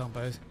goes the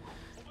combos.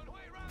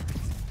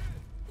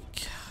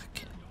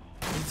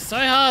 It's so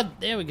hard.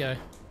 There we go.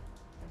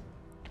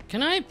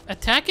 Can I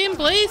attack him,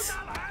 please?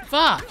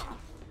 Fuck.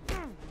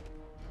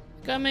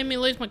 The guy made me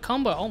lose my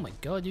combo. Oh my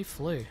god, you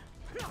flew.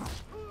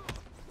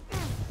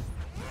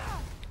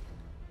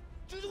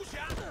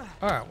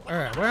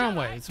 Alright, we're on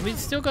way. So we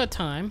still got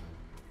time.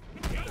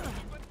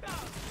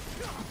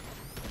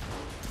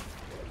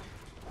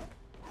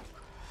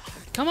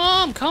 Come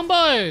on,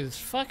 combos!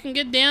 Fucking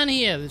get down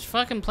here. This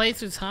fucking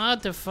place is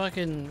hard to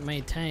fucking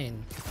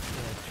maintain. Yeah,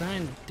 try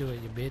and do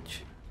it, you bitch.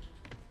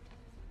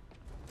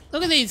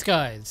 Look at these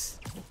guys.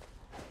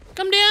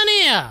 Come down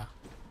here.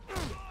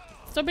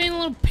 Stop being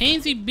little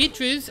pansy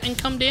bitches and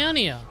come down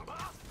here.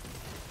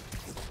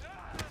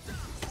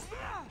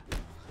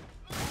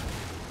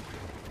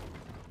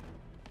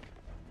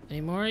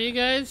 Any more of you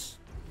guys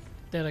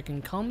that I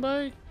can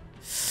combo?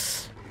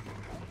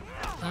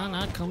 Oh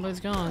no, combo's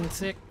gone.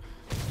 Sick.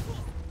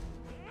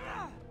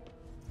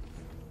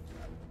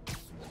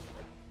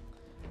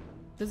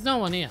 There's no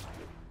one here.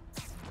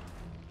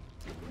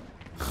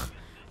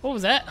 What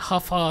was that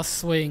half-ass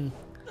swing?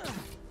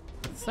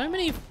 So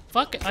many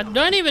fucking... I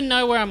don't even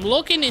know where I'm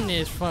looking in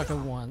this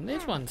fucking one.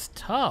 This one's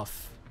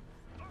tough.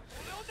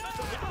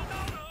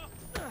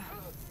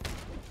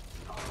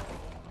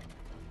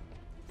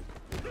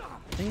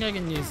 I think I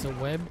can use the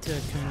web to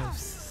kind of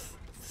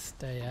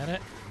stay at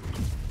it.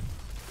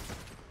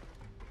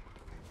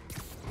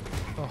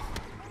 Oh.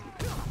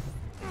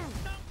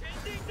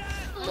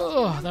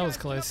 Oh, that was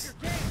close.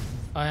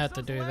 I had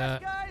to do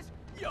that.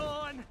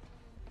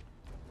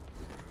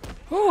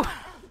 Whew.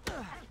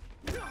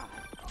 Peter,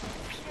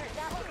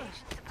 that location's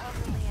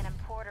supposedly an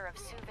importer of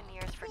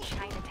souvenirs for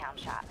Chinatown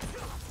shops.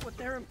 What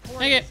they're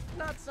importing is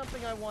not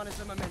something I want as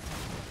a memento.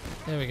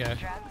 There we go.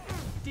 Drugs?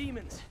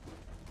 Demons.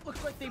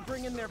 Looks like they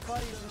bring in their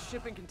buddies in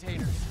shipping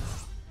containers.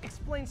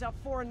 Explains how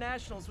foreign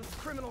nationals with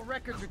criminal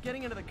records are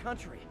getting into the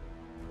country.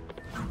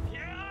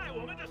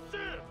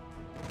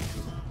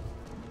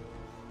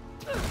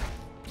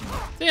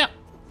 Yeah.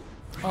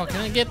 Oh,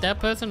 can I get that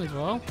person as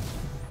well?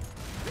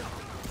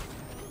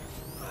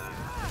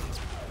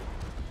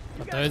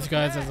 Got those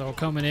guys as all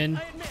coming in.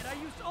 I admit, I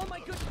used all my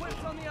good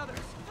quips on the others,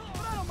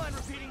 but I don't mind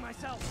repeating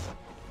myself.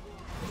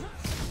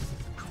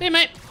 See you,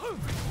 mate.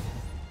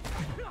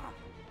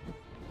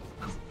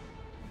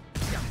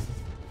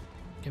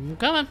 Keep them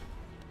coming.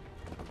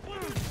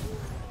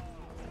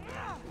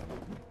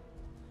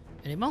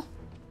 Any more?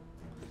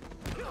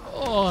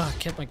 Oh, I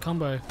kept my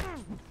combo.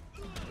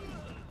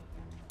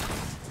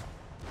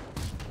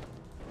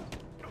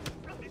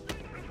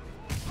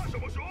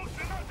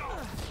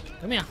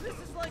 Come here. This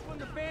is like when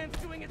the band's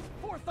doing its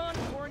fourth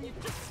encore and you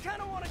just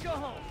kind of want to go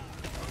home.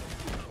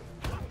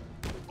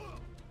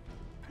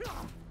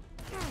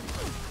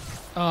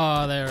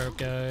 Oh, there it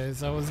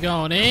goes. I was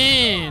going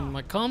in.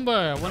 My combo.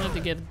 I wanted to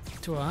get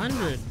to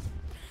 100.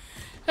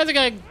 How's it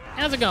going?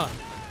 How's it going?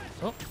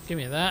 Oh, give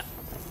me that.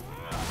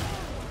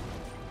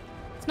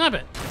 Snap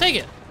it. Take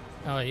it.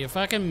 Oh, you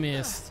fucking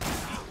missed.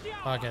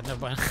 Okay, no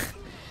mind.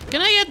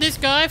 Can I get this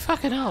guy?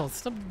 Fucking hell.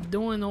 Stop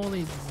doing all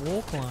these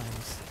wall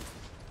climbs.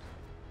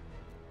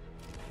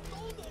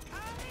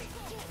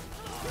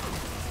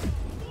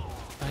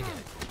 Okay.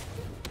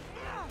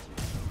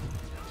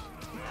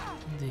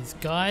 These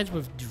guys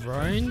with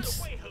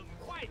drones.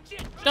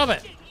 Stop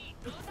it!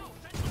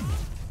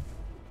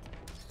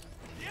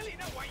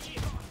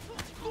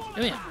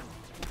 Come here.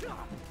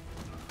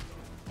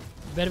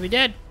 You better be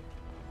dead.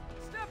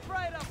 Step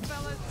right up,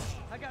 fellas.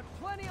 I got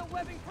plenty of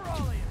webbing for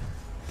all of you.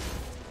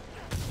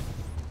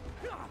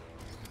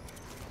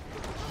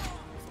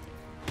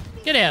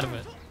 Get out of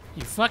it.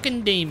 You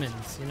fucking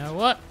demons. You know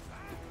what?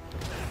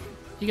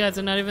 You guys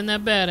are not even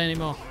that bad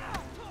anymore.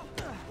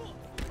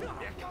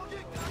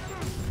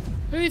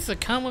 Who's the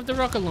cunt with the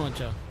rocket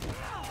launcher?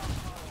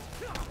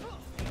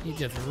 You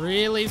just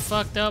really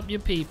fucked up your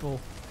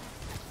people.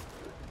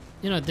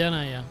 You're not done,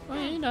 are you? Oh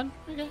yeah, you're done.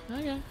 Okay,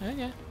 okay,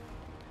 okay.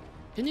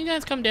 Can you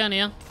guys come down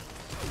here?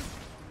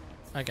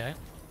 Okay.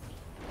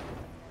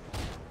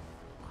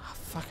 Oh,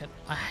 fuck it.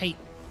 I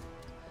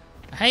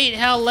hate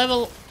how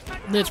level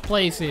this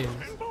place is.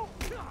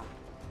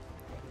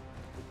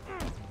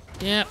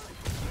 Yep.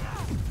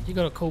 You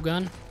got a cool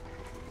gun.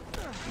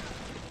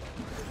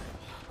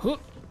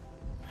 Hook.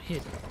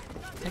 Hit.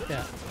 Take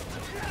that.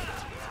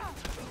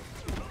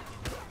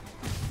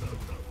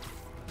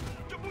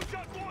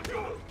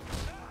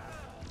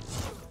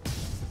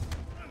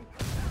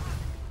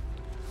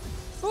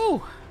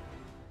 Ooh.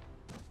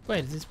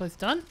 Wait, is this place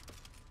done? Is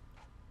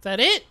that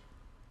it? Is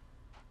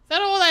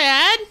that all they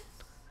had?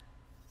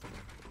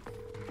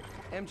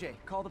 MJ,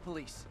 call the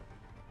police.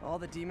 All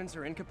the demons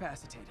are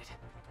incapacitated.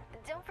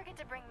 Don't forget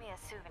to bring me a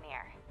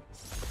souvenir.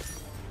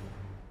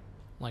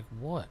 Like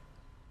what?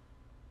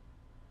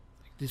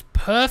 Like this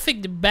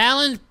perfect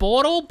balanced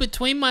bottle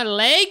between my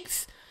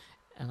legs?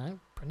 And I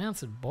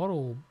pronounced the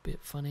bottle a bit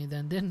funny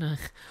then, didn't I?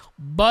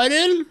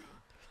 Bottle?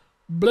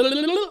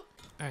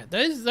 Alright,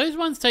 those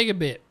ones take a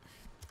bit.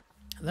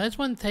 Those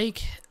ones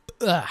take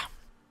a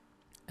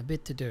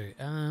bit to do.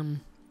 I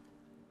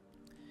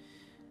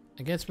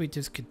guess we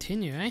just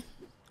continue, eh?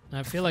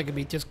 I feel like it'd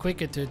be just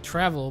quicker to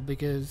travel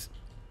because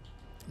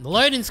the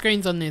loading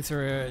screens on this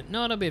are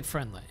not a bit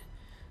friendly.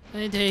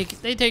 They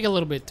take a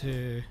little bit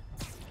to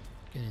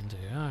get into.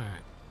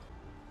 Alright.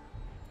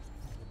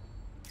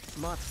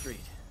 Mott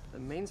Street, the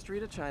main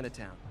street of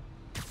Chinatown.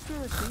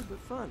 Touristy, but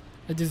fun.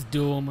 I just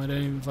do them, I don't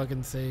even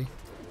fucking see.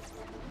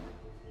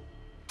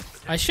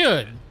 I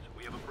should.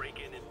 We have a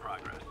break-in in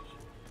progress.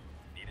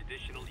 Need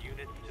additional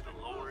units to the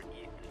lower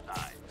east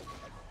side.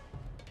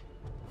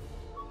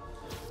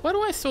 Why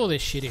do I store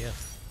this shit here?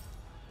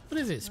 What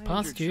is this? My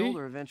Past injured due?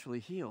 shoulder eventually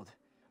healed.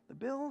 The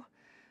bill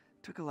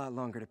took a lot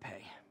longer to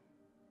pay.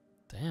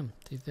 Damn,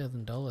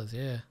 $2,000,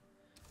 yeah.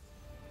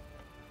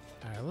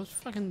 Alright, let's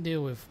fucking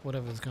deal with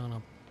whatever's going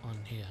on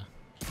here.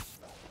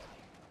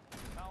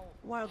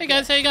 Wild Hey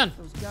guys, how you going?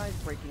 Those guys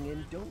breaking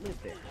in don't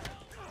live there.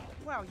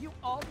 Wow, you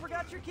all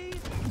forgot your keys?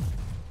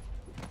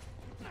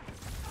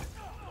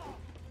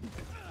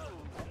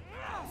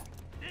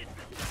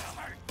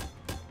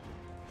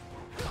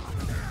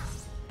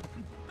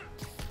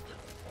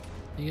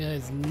 You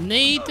guys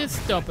need to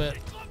stop it.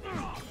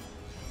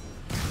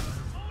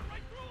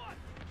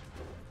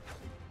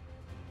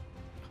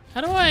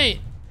 How do I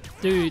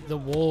do the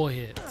wall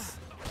hits?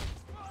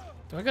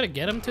 Do I gotta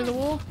get him to the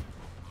wall?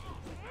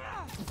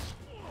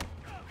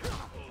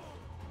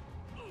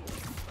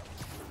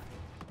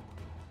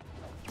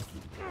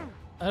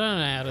 I don't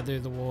know how to do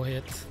the wall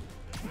hits.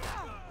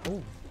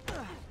 Oh,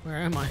 where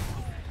am I?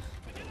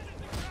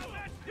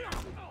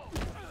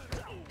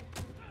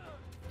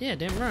 Yeah,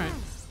 damn right.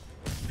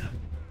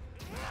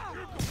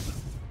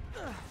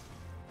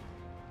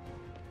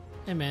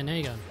 Hey man, there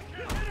you go.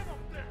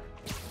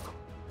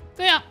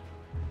 Yeah.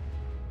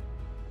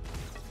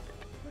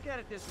 Look at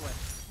it this way.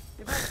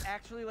 If I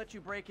actually let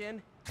you break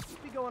in,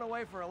 you'd be going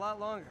away for a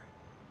lot longer.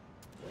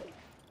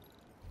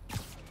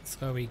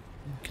 So we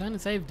kind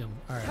of saved him.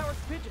 All right. Howard's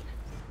Pigeon.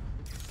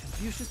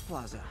 Confucius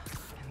Plaza.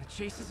 And the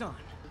chase is on.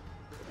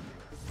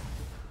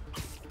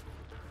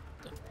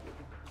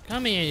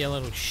 Come here, you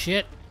little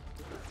shit.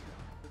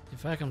 You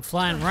fucking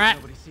flying rat.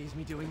 Nobody sees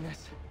me doing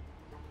this.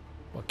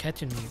 What,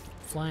 catching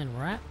flying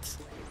rats?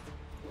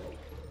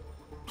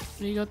 What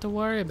do you got to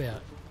worry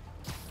about?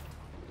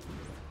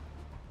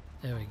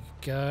 There we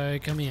go.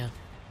 Come here.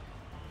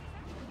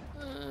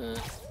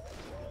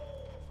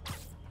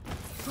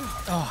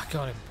 Oh,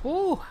 got him.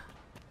 Ooh.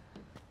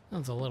 That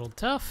was a little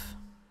tough.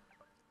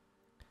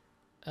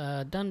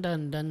 Dun dun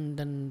dun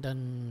dun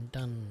dun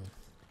dun.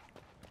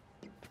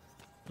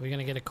 Are we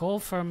gonna get a call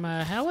from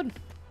Howard?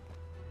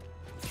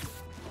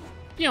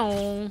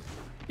 Pew,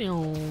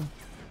 pew.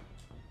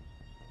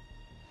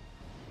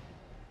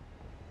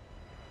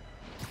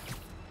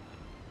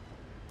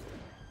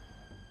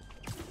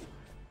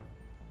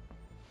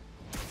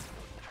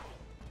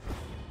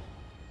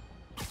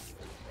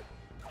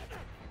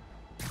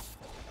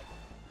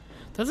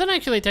 Doesn't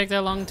actually take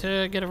that long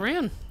to get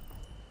around.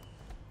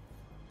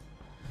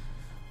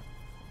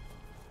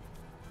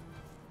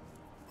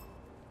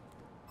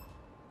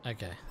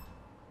 Okay.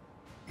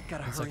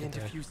 Gotta One hurry and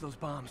second, defuse those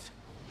bombs.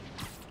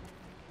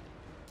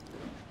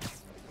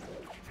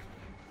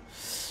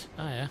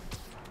 Oh yeah.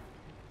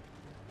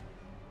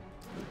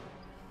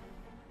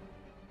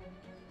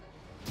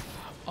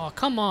 Oh,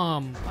 come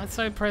on. I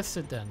so pressed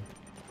it then.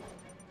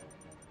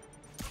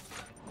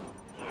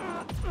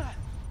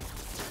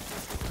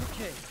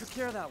 Okay, took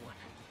care of that one.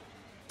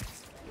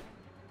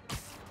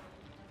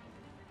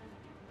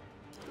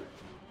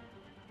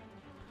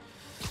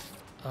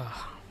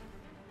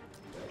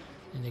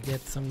 Need to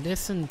get some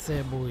distance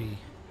there, boy.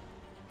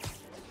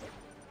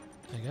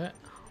 Okay.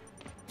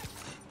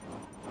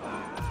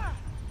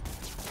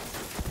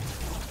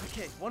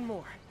 Okay, one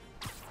more.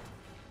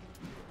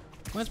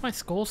 Why's my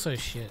skull so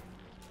shit?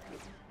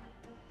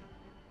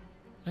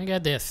 I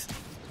got this.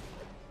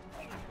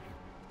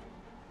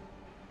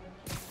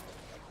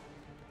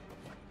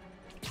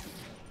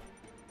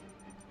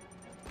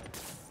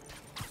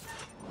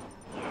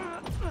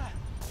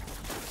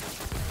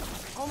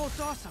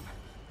 Almost awesome.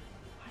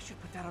 I should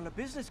put that on a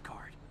business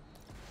card.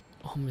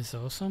 Almost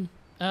awesome.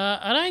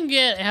 I don't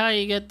get how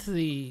you get to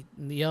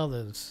the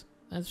others.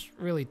 That's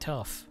really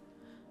tough.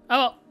 Oh,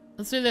 well,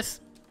 let's do this.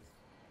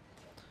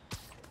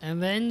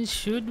 And then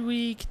should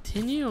we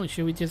continue or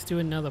should we just do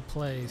another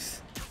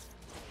place?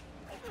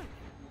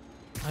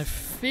 I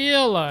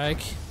feel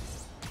like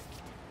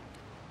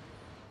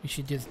we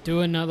should just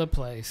do another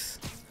place.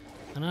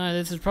 I know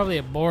this is probably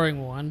a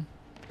boring one,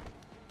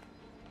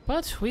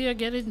 but we are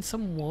getting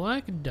some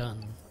work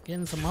done.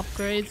 Getting some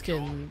upgrades,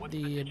 getting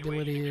the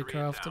ability to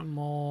craft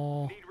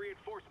more. Need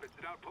reinforcements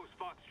at Outpost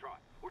Foxtrot.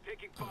 We're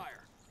taking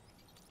fire.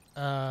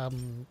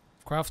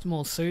 Craft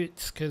more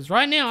suits, because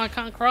right now I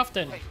can't craft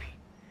any. Hey, Pete.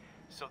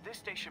 So this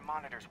station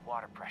monitors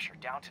water pressure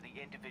down to the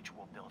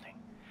individual building.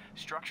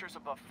 Structures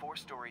above 4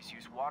 stories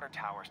use water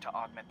towers to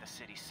augment the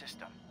city's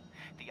system.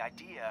 The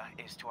idea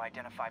is to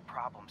identify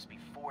problems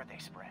before they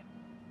spread,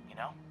 you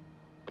know?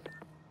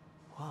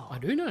 Whoa. I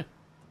do know.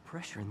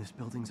 Pressure in this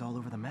building's all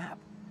over the map.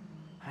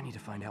 I need to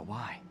find out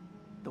why.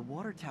 The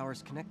water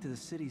towers connect to the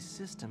city's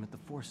system at the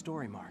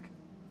 4-story mark.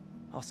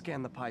 I'll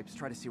scan the pipes,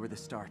 try to see where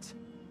this starts.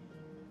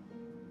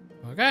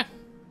 Okay.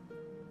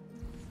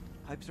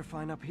 Pipes are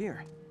fine up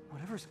here.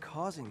 Whatever's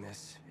causing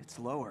this, it's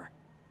lower.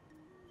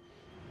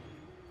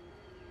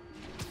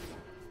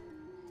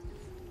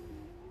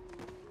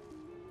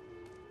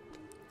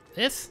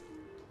 This?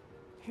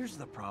 Here's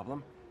the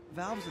problem.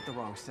 Valve's at the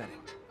wrong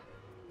setting.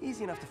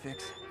 Easy enough to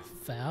fix.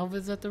 Valve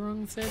is at the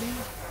wrong setting?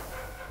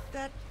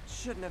 That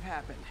shouldn't have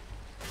happened.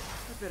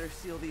 I better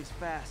seal these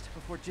fast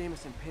before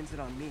Jameson pins it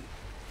on me.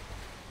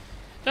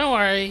 Don't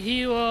worry,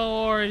 he will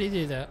already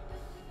do that.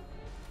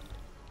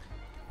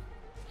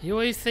 He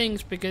always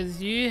thinks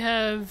because you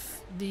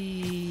have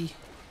the...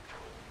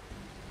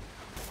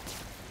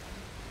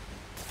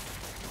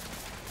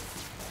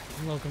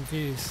 I'm a little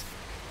confused.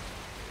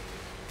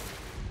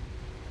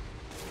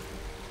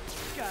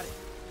 Got it.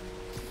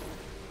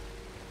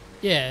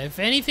 Yeah, if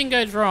anything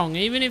goes wrong,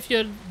 even if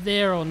you're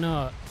there or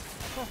not,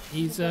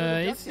 he's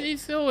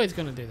always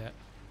gonna do that.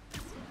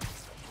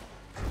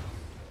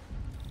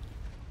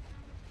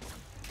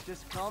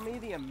 Just call me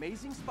the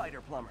amazing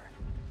spider plumber.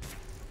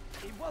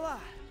 Et voila!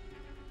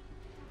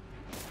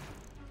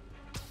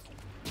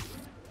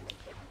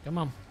 Come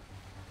on.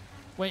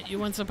 Wait, you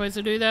weren't supposed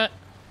to do that?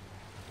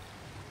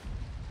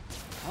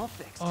 All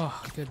fixed.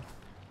 Oh, good.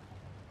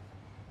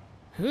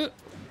 Huh.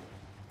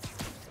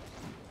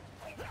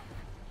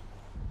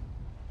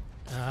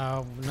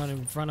 Oh, not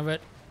in front of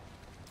it.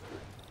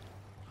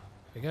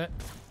 There we go.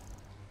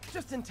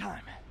 Just in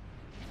time.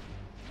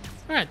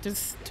 Alright,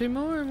 just 2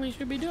 more and we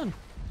should be done.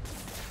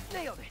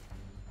 Nailed it.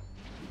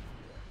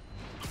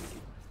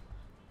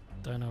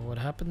 Don't know what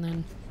happened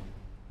then.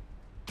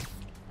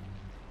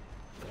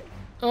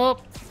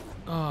 Oh!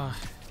 Oh.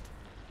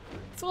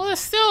 So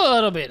it's still a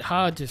little bit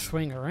hard to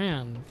swing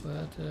around,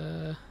 but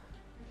can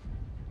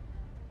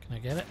I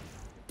get it?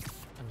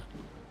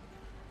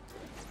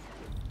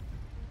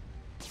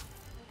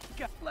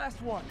 Got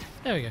last one.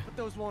 There we go. But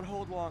those won't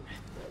hold long.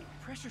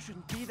 Pressure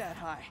shouldn't be that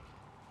high.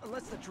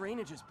 Unless the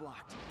drainage is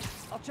blocked.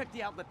 I'll check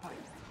the outlet pipe.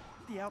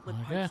 The outlet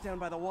pipe's down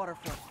by the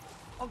waterfront.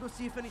 I'll go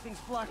see if anything's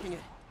blocking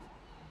it.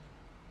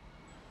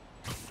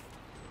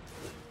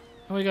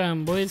 How we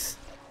going, boys?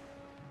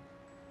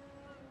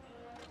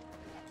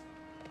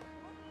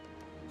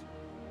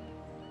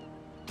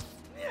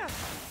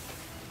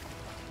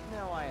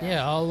 Now I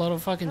Yeah, a lot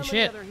of fucking how many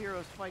shit. other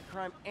heroes fight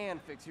crime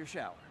and fix your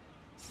shower?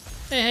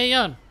 Hey, how you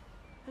going?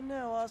 And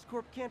now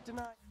Oscorp can't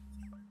deny.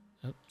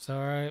 Oh,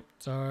 sorry.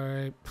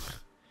 Sorry.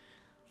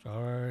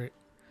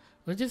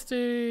 We just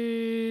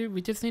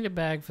need a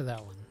bag for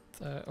that one.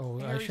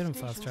 Oh, I shouldn't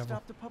fast travel.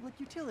 Stopped a public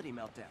utility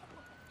meltdown.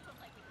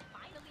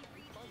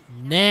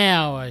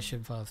 Now I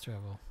should fast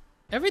travel.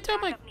 Every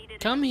time I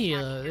come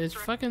here, it's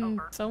fucking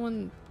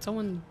someone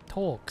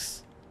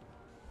talks.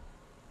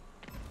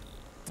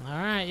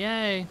 Alright,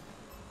 yay.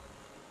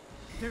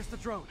 There's the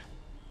drone.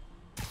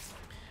 I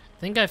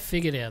think I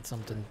figured out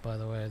something, by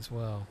the way, as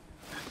well.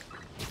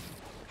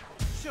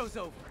 Show's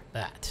over.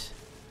 That.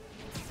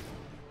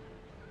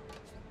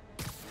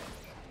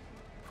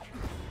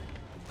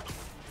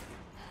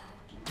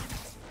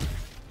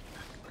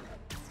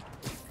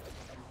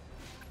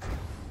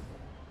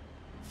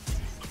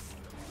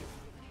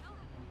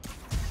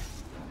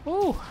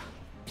 Ooh.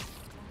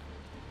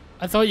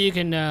 I thought you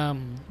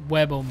can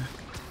web them.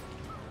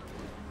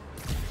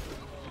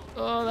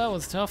 Oh, that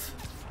was tough.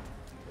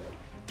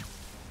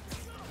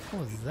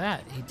 What was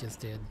that he just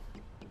did?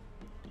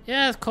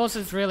 Yeah, of course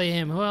it's really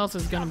him. Who else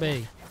is gonna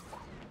be?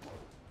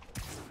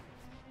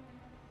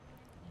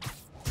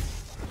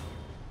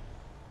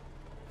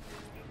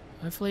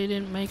 Hopefully he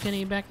didn't make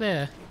any back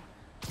there.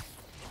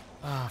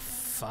 Oh,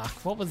 fuck.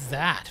 What was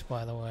that,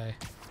 by the way?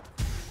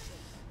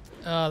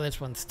 Oh, this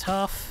one's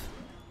tough.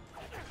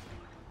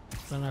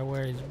 Don't know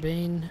where he's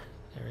been.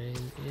 There he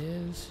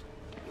is.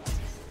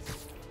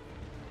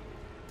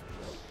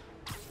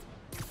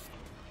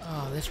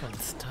 Oh, this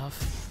one's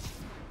tough.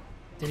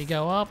 Did he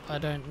go up? I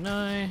don't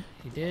know.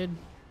 He did.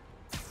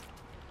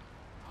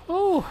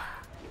 Oh!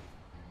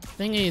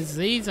 Thing is,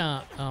 these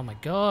aren't... Oh my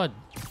god.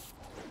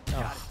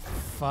 Oh,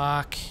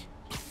 fuck.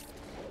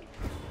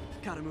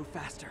 Gotta move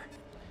faster.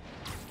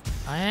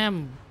 I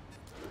am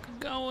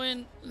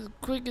going as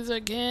quick as I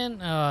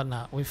can. Oh,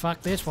 no. We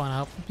fucked this one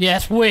up.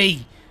 Yes,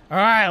 we!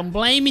 Alright, I'm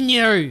blaming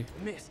you!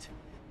 Missed.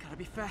 Gotta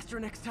be faster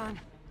next time.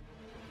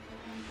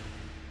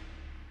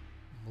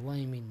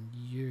 Blaming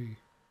you.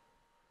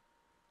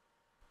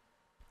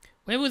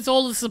 Where was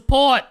all the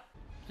support?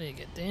 There you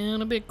get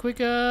down a bit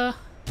quicker.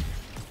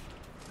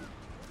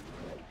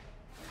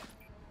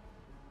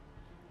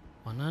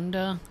 One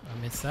under.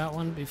 I missed that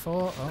one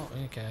before. Oh,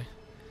 okay.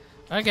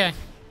 Okay.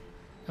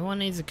 Everyone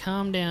needs to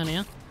calm down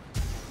here.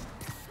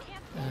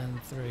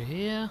 And through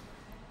here.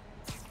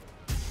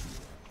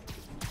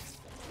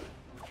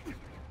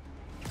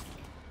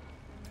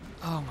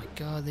 Oh my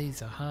god,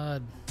 these are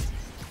hard.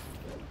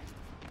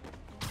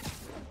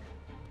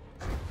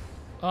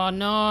 Oh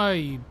no,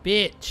 you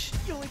bitch.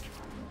 Yoink.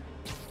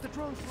 The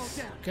drone slowed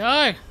down.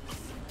 Go.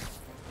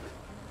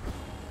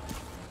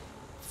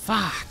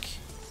 Fuck.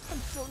 I'm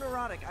so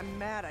neurotic. I'm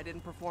mad I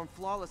didn't perform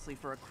flawlessly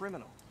for a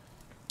criminal.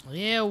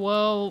 Yeah,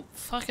 well,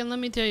 fucking let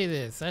me tell you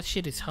this. That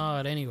shit is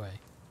hard anyway.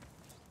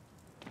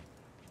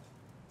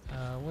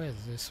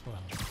 Where's this one?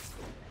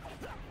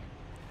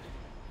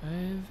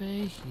 Over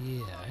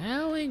here.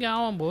 How are we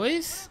going,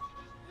 boys?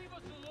 Leave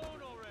us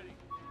alone already.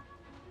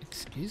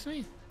 Excuse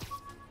me?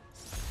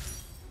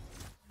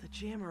 The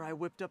jammer I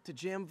whipped up to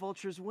jam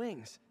Vulture's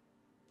wings.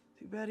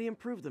 Too bad he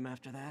improved them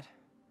after that.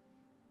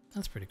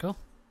 That's pretty cool.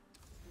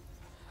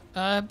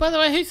 By the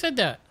way, who said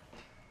that?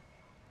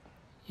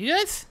 You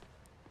guys?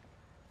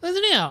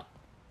 Listen out.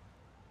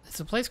 There's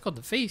a place called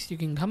The Feast. You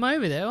can come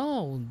over there.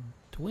 Oh,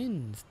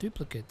 twins,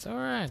 duplicates.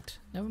 Alright,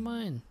 never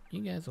mind.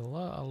 You guys are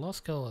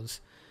lost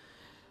colours.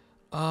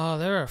 Oh,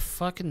 there are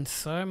fucking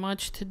so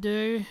much to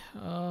do.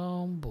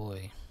 Oh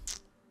boy.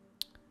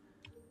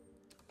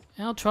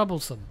 How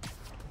troublesome.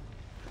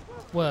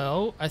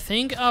 Well, I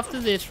think after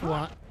this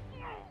one...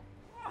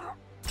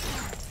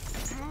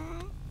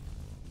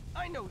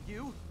 I know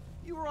you.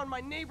 You were on my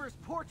neighbor's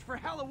porch for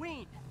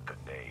Halloween. The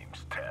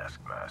name's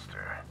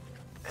Taskmaster.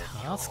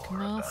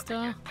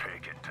 Taskmaster?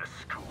 Taken to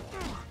school.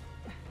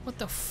 What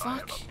the fuck? I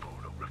am a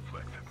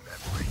photo-reflective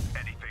memory.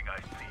 Anything I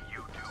see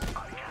you do,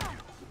 I can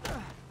do.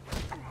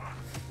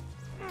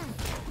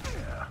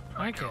 Yeah,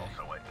 I can Okay.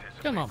 also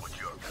anticipate Come on. what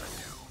you're gonna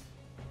do.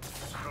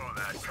 Saw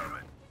that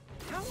coming.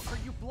 How are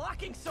you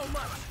blocking so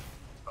much?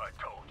 I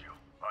told you.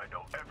 I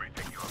know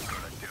everything you're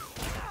gonna do.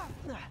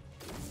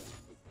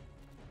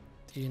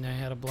 Do you know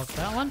how to block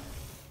that one?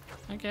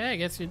 Okay, I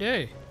guess you do.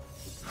 You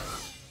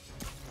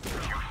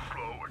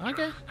slow and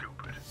Okay. you're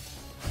stupid.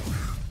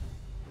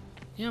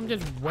 Yeah, I'm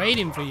just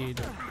waiting for you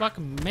to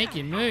fucking make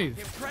you move.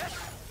 Impressed?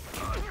 I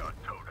got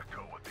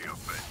toe-to-toe with the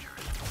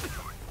Avengers.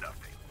 Doing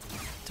nothing.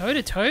 Toe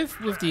to toe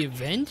with the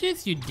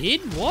Avengers? You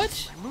did?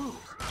 What? Move.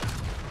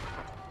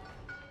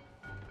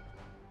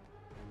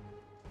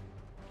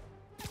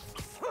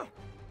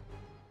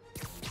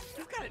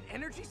 You've got an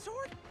energy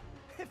sword?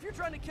 If you're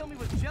trying to kill me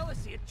with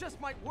jealousy, it just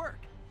might work.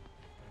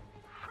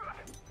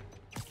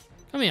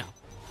 Come here.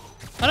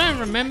 I don't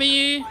remember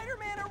you.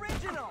 Spider-Man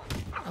original.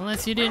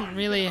 Unless you didn't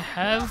really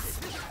have...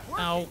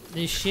 Oh,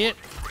 this shit.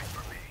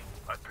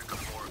 I pick up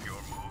more of your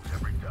moves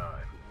every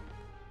time.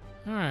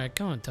 Alright,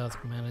 come on, Task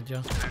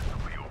Manager. This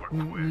will be over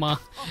quick. Ma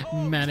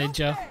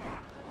manager.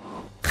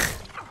 I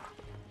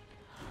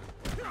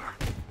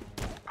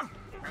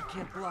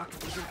can't block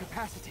if he's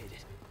incapacitated.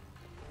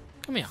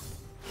 Come here.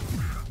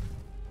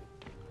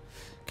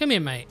 Come here,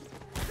 mate.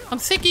 I'm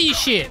sick of your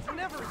shit. It's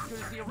never as good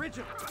as the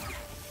original.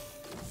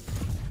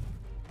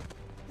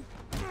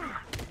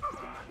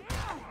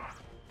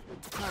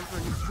 Time for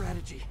a new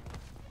strategy.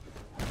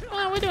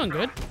 Oh, we're doing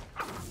good.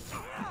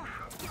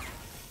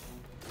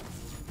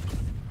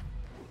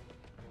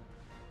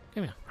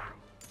 Come here.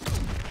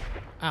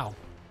 Ow.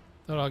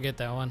 Thought I'll get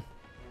that one.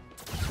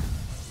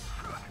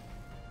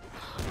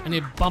 I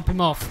need to bump him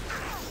off.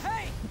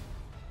 Hey!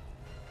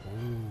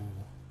 Ooh.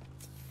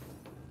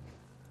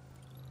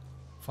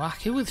 Fuck,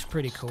 he was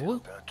pretty cool.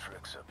 Got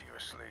tricks up your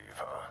sleeve,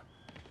 huh?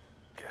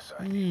 Guess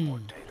I need more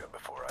data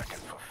before I can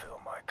fulfill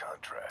my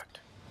contract.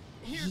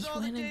 Here's He all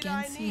the went data I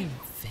against the need.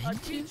 I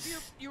beat Avengers? you,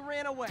 you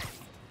ran away.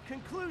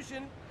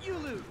 Conclusion, you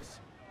lose.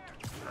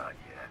 Not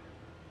yet.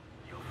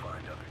 You'll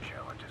find other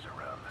challenges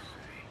around the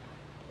city.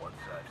 Once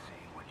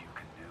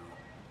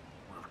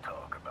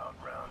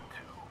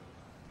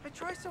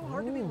try so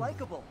hard to be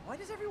likable. Why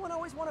does everyone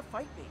always want to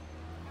fight me?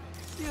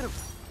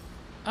 Beautiful.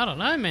 I don't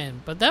know,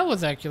 man, but that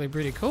was actually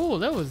pretty cool.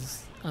 That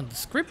was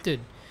unscripted.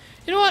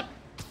 You know what?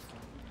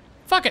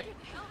 Fuck it.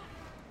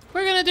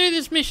 We're gonna do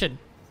this mission.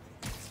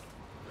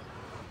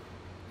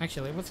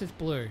 Actually, what's this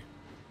blue?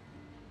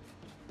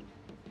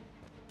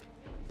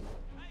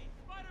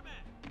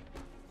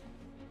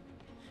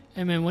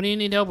 Hey man, what do you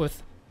need help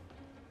with?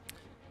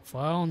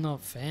 File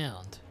not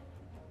found.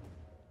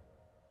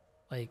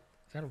 Like,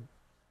 is that a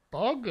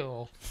bug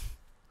or?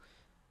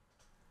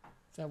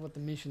 Is that what the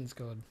mission's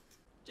called?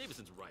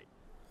 Jameson's right.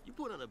 You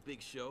put on a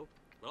big show,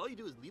 but all you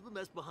do is leave a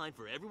mess behind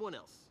for everyone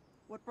else.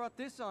 What brought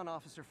this on,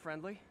 Officer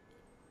Friendly?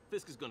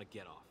 Fisk is gonna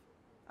get off.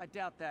 I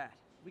doubt that.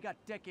 We got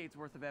decades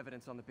worth of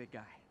evidence on the big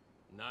guy.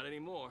 Not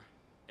anymore.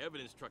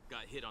 Evidence truck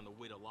got hit on the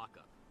way to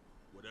lockup.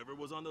 Whatever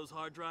was on those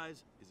hard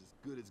drives is as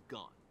good as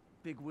gone.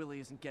 Big Willie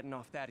isn't getting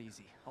off that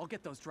easy. I'll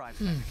get those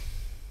drives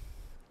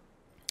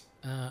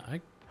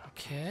back.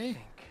 Okay.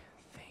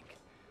 Think.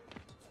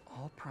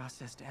 All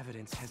processed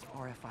evidence has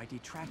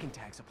RFID tracking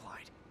tags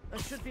applied. I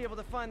should be able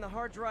to find the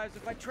hard drives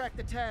if I track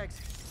the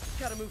tags.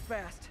 Gotta move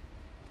fast.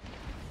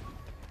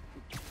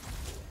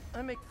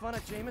 I make fun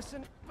of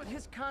Jameson, but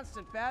his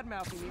constant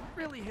bad-mouthing me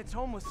really hits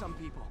home with some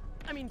people.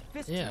 I mean,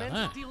 Fisk's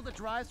men steal the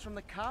drives from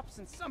the cops,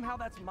 and somehow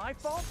that's my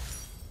fault?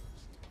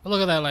 We'll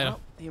look at that later.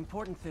 Well, the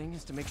important thing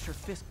is to make sure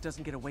Fisk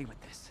doesn't get away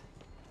with this.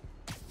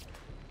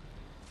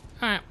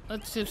 Alright,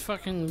 let's just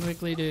fucking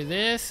quickly do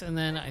this, and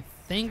then I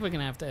think we're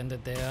gonna have to end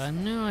it there. I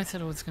knew I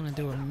said I was gonna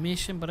do a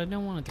mission, but I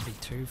don't want it to be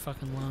too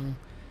fucking long.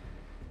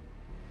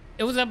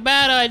 It was a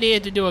bad idea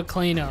to do a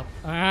cleanup,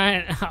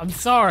 alright? I'm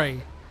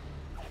sorry.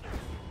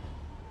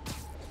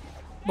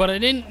 But I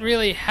didn't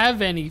really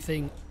have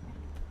anything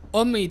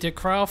on me to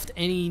craft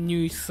any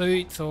new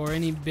suits or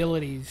any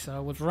abilities, so I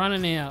was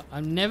running out. I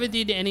never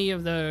did any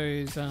of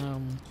those, I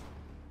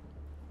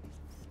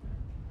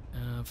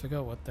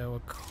forgot what they were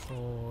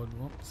called.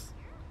 Whoops.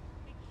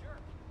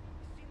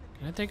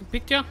 Can I take a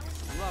picture?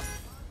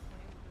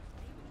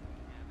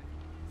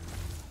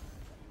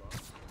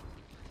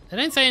 They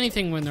didn't say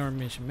anything when they're on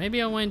mission.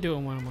 Maybe I won't do it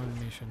when I'm on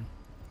a mission.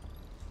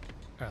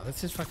 Alright,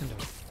 let's just fucking do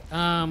it.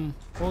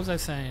 What was I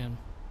saying?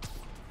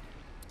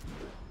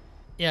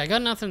 Yeah, I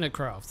got nothing to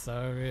craft,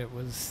 so it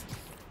was,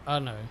 I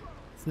don't know,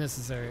 it's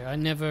necessary. I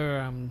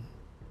never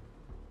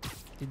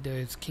did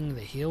those King of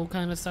the Hill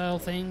kind of style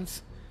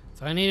things,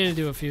 so I needed to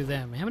do a few of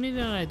them. How many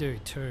did I do?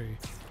 2.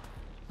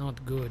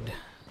 Not good.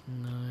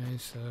 No,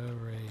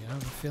 sorry. I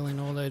have a feeling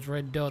all those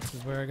red dots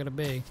is where I gotta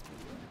be.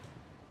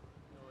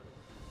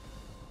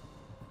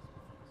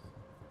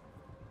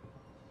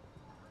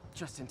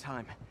 Just in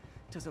time.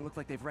 Doesn't look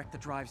like they've wrecked the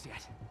drives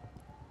yet.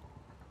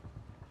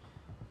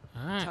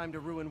 Alright. Time to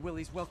ruin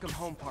Willie's welcome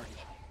home party.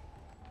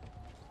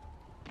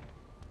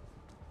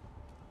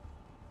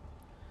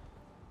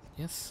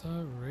 Yes,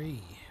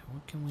 sirree.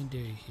 What can we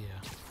do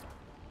here?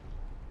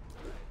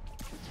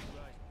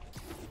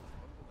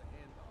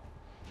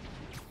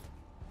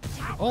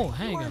 Oh,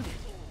 hang on.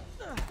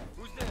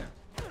 Who's there?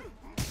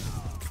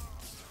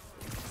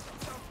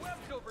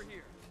 Webb's over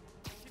here.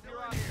 Keep your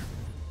eye here.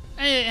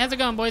 Hey, how's it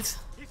going, boys?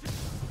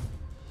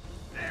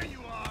 There you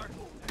are.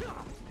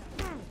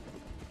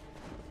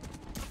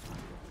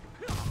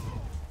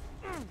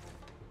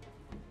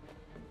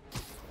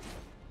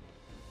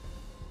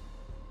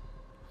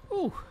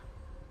 Ooh.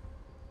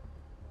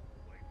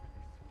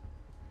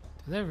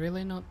 Did they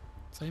really not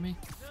see me?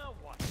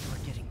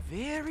 We're getting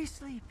very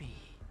sleepy.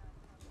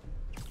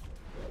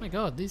 Oh my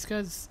god, these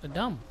guys are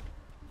dumb.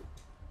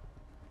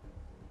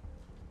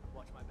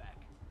 Watch my back.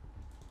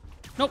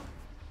 Nope.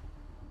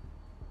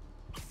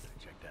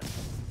 Check that.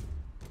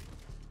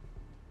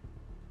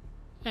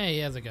 Hey,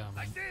 how's it going,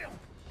 man?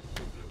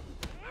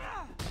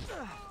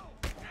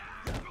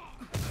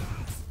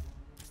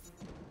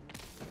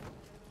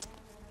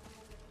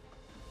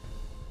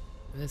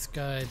 This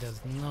guy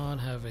does not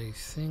have a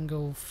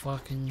single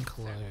fucking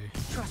clue.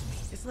 Trust me,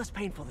 it's less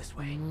painful this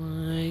way.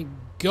 My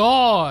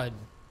god!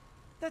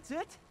 That's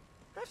it?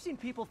 I've seen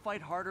people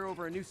fight harder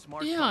over a new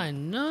smartphone. Yeah, I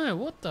know.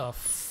 What the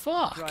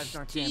fuck? Drives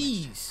aren't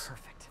Jeez. damaged.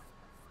 Perfect.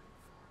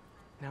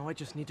 Now I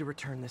just need to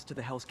return this to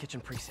the Hell's Kitchen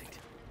precinct.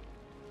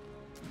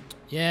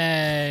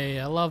 Yay,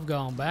 I love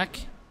going back.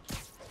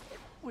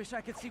 Wish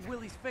I could see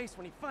Willie's face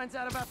when he finds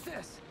out about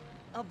this.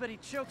 I'll bet he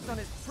chokes on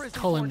his prison.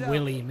 Call him Cordell.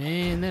 Willie,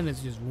 man. That is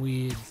just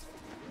weird.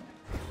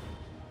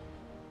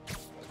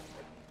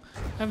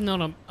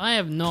 I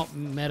have not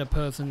met a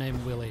person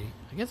named Willie.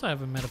 I guess I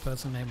haven't met a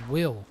person named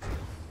Will.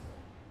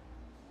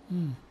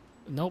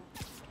 Nope.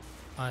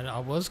 I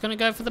was gonna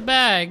go for the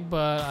bag,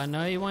 but I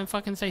know you won't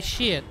fucking say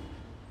shit.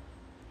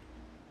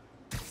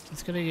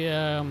 Just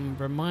gotta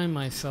remind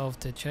myself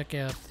to check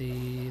out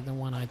the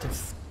one I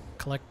just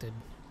collected.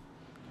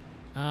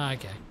 Ah,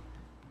 okay.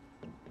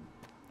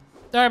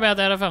 Sorry about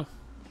that, I fell.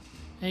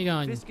 How you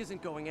going? Fisk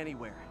isn't going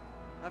anywhere.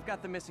 I've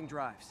got the missing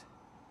drives.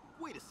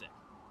 Wait a sec.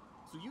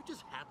 So you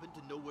just happen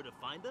to know where to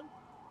find them?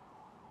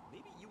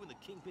 Maybe you and the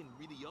Kingpin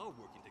really are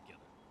working together.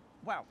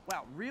 Wow,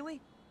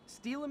 really?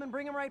 Steal him and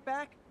bring him right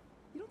back?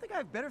 You don't think I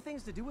have better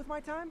things to do with my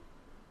time?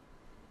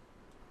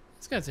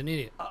 This guy's an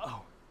idiot.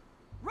 Uh-oh.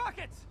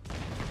 Rockets!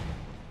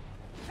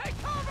 Take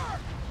cover!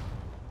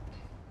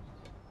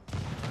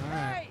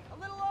 Alright. Hey, a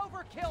little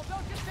overkill,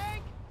 don't you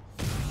think?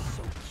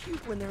 So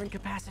cute when they're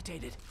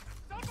incapacitated.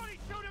 Somebody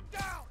shoot him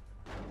down!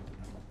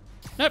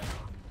 Nope.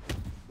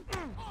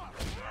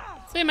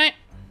 See you, mate.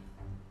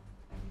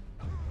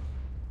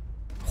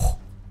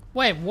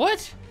 Wait,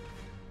 what?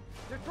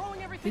 They're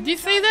throwing everything. Did you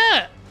see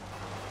that?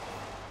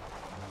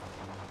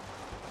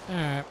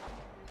 Alright.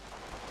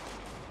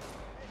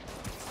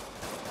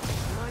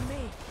 Mind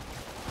me.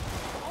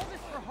 All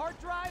this for hard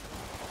drive?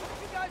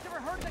 Have you guys ever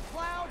heard of the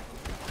cloud?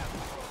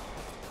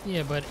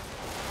 Yeah, but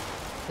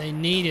they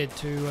needed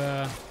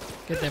to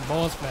get their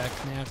balls back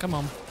now. Come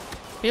on.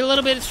 Be a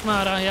little bit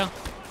smarter here.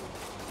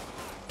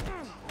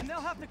 And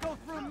they'll have to go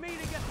through me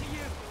to get to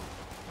you.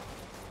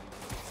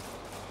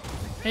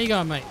 Here you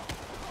go, mate.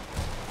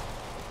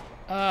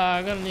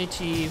 I got an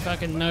itchy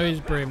fucking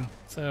nose brim.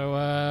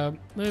 So,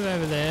 move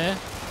over there.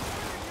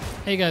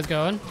 How you guys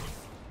going?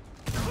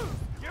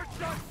 You're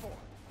done for.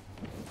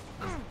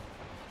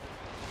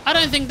 I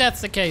don't think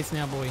that's the case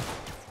now, boy.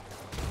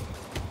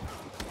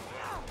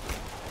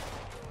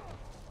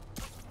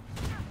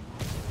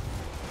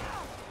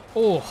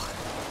 Oh.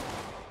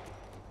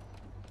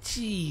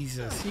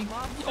 Jesus.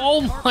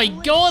 Oh my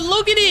god,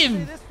 look at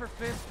him!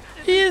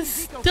 He is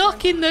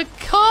stuck in the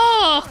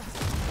car!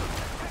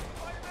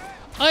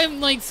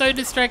 I'm like so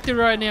distracted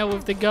right now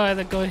with the guy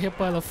that got hit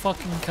by the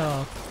fucking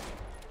car.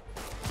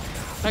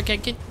 Okay,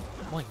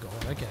 oh my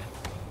god, okay.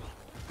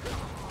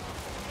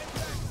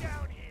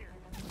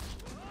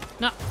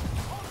 No.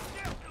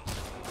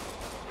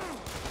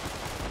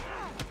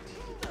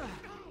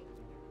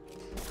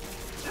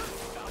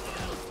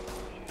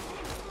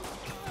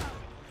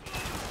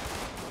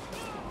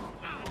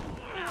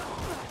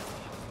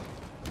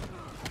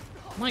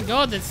 My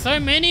god, there's so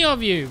many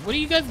of you. What do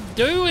you guys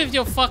do with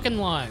your fucking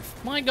life?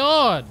 My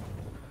god.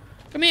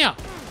 Come here.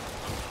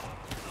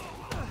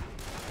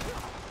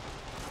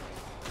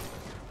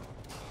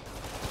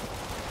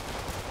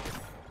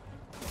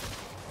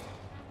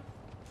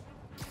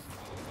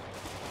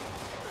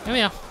 Come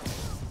here.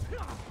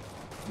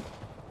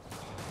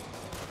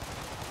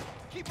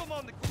 Keep him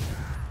on the.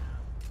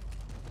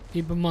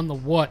 Keep him on the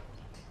what?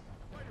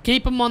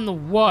 Keep him on the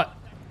what?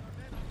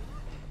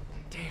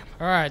 Damn.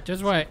 Alright,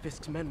 just wait.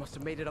 Fisk's men must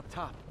have made it up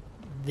top.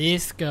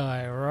 This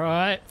guy,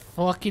 right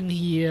fucking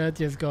here,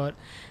 just got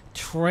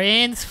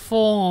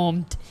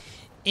transformed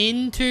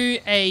into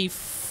a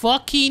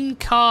fucking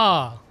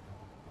car.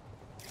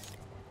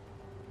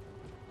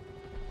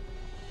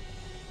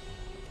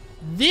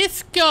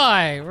 This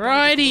guy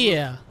right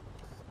here.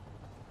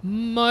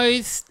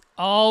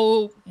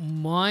 Oh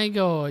my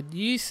god,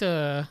 you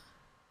sir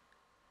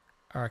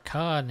are a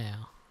car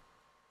now.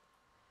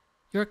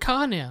 You're a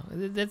car now.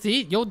 That's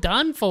it. You're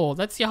done for.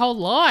 That's your whole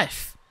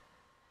life.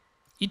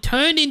 You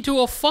turned into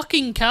a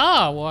fucking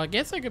car. Well, I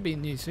guess I could be a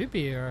new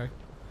superhero.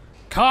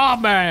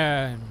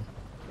 Carman!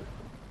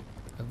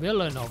 A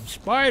villain of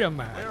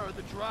Spider-Man. Where are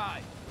the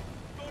drive?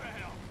 Go to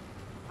hell.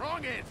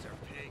 Wrong answer,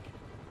 pig.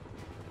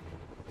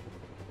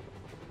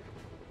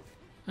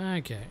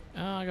 Okay.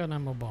 Oh, I got no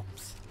more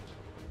bombs.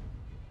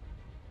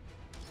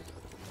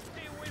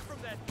 Stay away from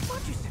that. Why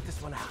don't you sit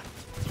this one out?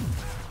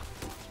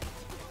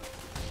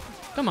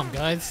 Come on,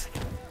 guys.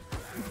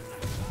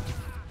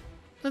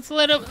 Let's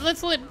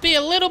be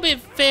a little bit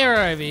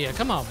fair over here.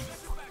 Come on.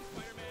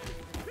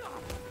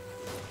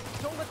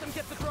 Don't let them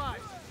get the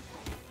drive.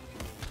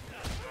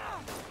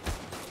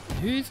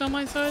 Who's on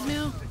my side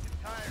now?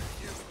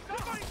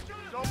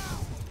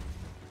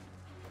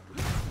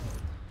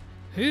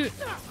 Who?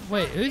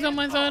 Wait, who's on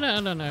my side? I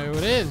don't know who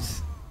it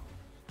is.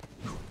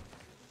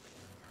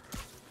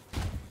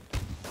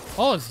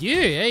 Oh, it's you.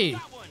 Hey.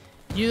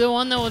 You the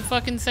one that was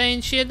fucking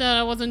saying shit that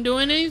I wasn't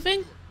doing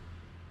anything?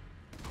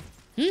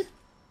 Hmm?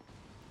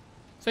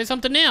 Say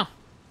something now.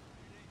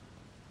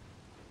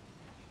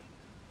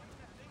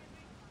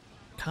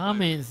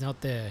 Carman's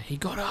not there. He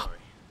got up.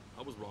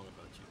 I was wrong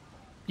about you.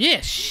 Yeah,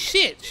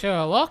 shit,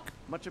 Sherlock.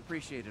 Much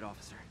appreciated,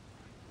 officer.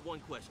 One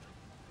question.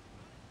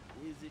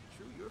 Is it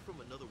true you're from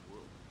another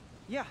world?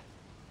 Yeah,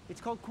 it's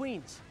called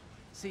Queens.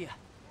 See ya.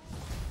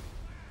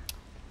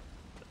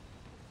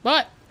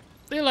 But,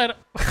 see you later.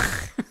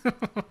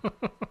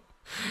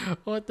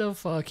 What the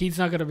fuck? He's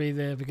not gonna be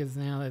there because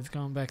now it's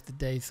gone back to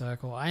day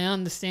cycle. I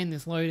understand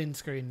this loading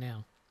screen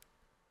now.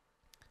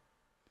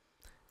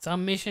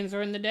 Some missions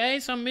are in the day,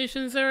 some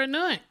missions are at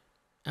night.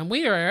 And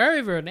we are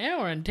over an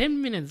hour and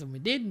 10 minutes and we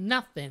did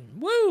nothing.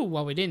 Woo!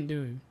 Well, we didn't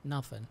do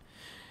nothing.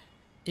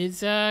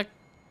 Is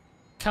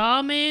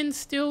Carman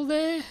still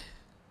there?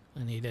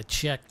 I need to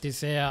check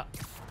this out.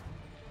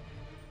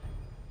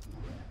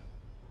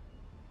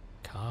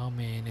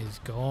 Carman is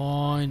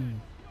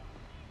gone.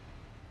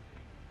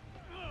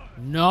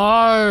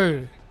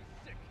 No!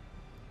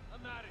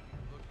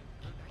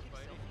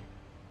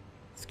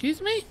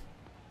 Excuse me?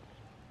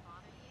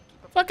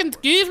 Fucking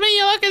excuse me?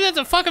 You're lucky there's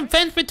a fucking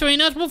fence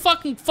between us. We'll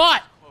fucking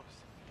fight.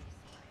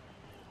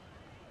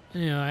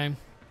 Anyway.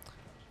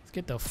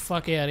 Let's get the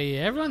fuck out of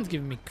here. Everyone's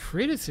giving me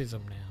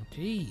criticism now.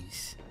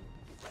 Jeez.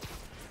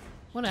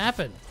 What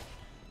happened?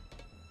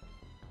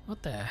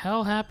 What the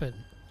hell happened?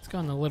 Let's go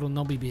on the little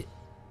knobby bit.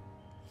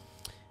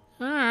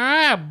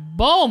 Alright,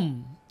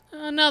 boom!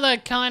 Another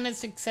kind of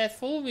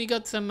successful. We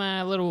got some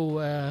little...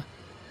 Okay.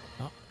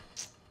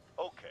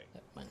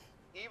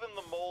 Even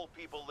the mole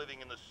people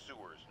living in the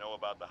sewers know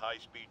about the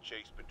high-speed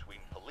chase between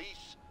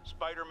police,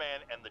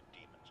 Spider-Man, and the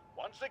demons.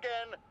 Once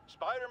again,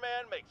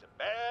 Spider-Man makes a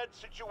bad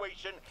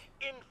situation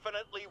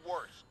infinitely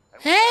worse.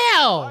 And we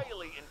have a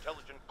highly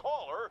intelligent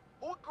caller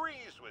who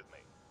agrees with me.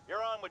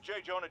 You're on with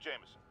J. Jonah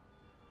Jameson.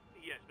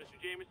 Yes, Mr.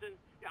 Jameson.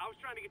 Yeah, I was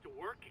trying to get to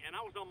work, and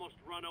I was almost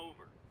run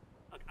over.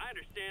 Look, I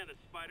understand that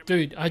Spider-Man...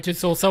 Dude, I just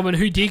saw someone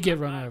who did get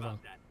run over.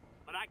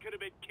 But I could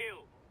have been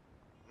killed.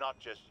 Not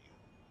just you.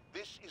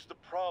 This is the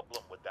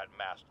problem with that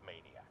masked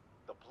maniac.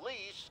 The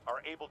police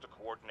are able to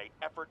coordinate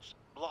efforts,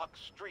 block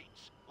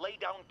streets, lay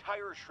down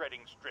tire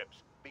shredding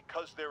strips,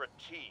 because they're a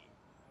team.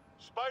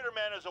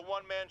 Spider-Man is a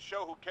one-man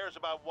show who cares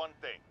about one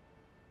thing.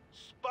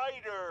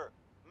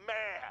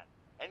 Spider-Man!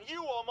 And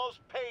you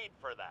almost paid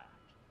for that.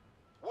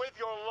 With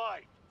your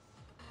life.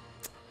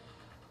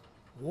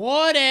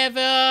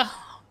 Whatever.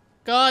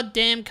 God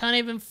damn, can't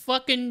even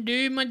fucking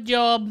do my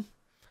job.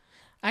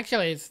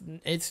 Actually,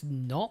 it's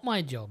not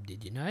my job.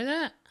 Did you know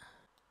that?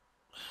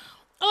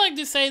 I like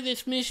to say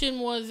this mission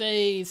was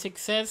a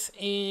success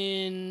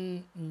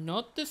in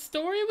not the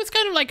story. It was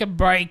kind of like a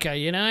breaker,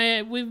 you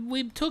know.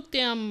 We took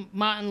down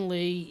Martin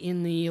Lee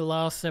in the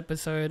last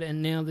episode,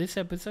 and now this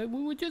episode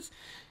we were just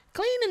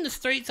cleaning the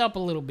streets up a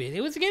little bit.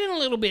 It was getting a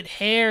little bit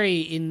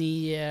hairy in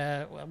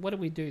the what did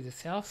we do? The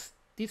South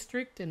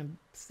District and the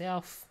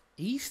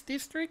Southeast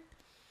District.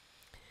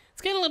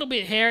 It's getting a little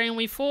bit hairy, and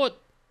we fought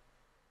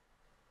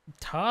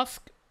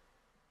Task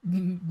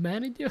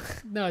Man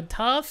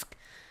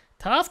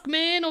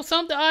or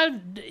something.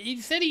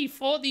 He said he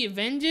fought the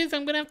Avengers.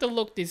 I'm gonna have to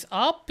look this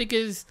up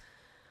because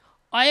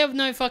I have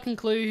no fucking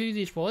clue who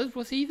this was.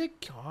 Was he the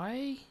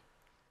guy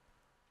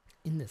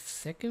in the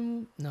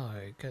second? No,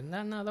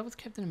 that was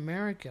Captain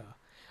America.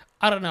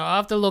 I don't know. I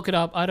have to look it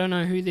up. I don't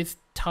know who this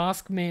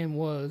Task Man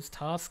was.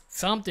 Task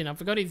something. I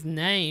forgot his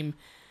name.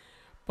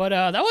 But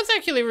that was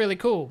actually really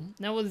cool.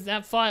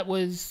 That fight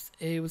was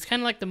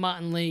kind of like the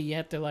Martin Lee. You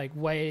have to like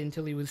wait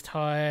until he was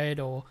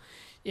tired, or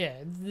yeah,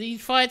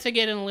 these fights are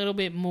getting a little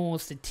bit more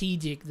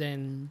strategic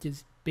than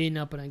just beating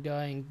up on a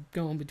guy and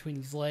going between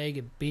his leg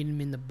and beating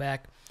him in the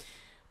back.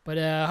 But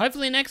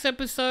hopefully next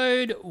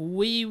episode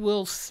we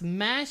will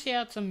smash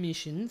out some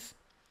missions.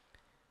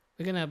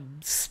 We're gonna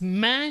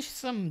smash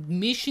some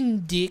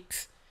mission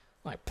dicks,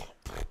 like,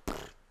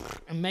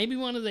 and maybe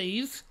one of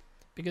these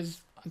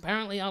because.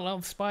 Apparently, I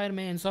love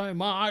Spider-Man so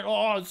much.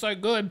 Oh, it's so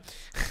good.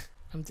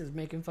 I'm just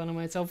making fun of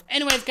myself.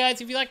 Anyways, guys,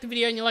 if you liked the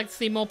video and you'd like to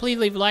see more, please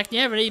leave a like. If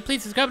you haven't already,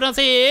 please subscribe, and I'll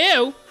see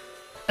you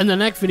in the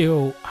next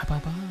video.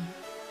 Bye-bye.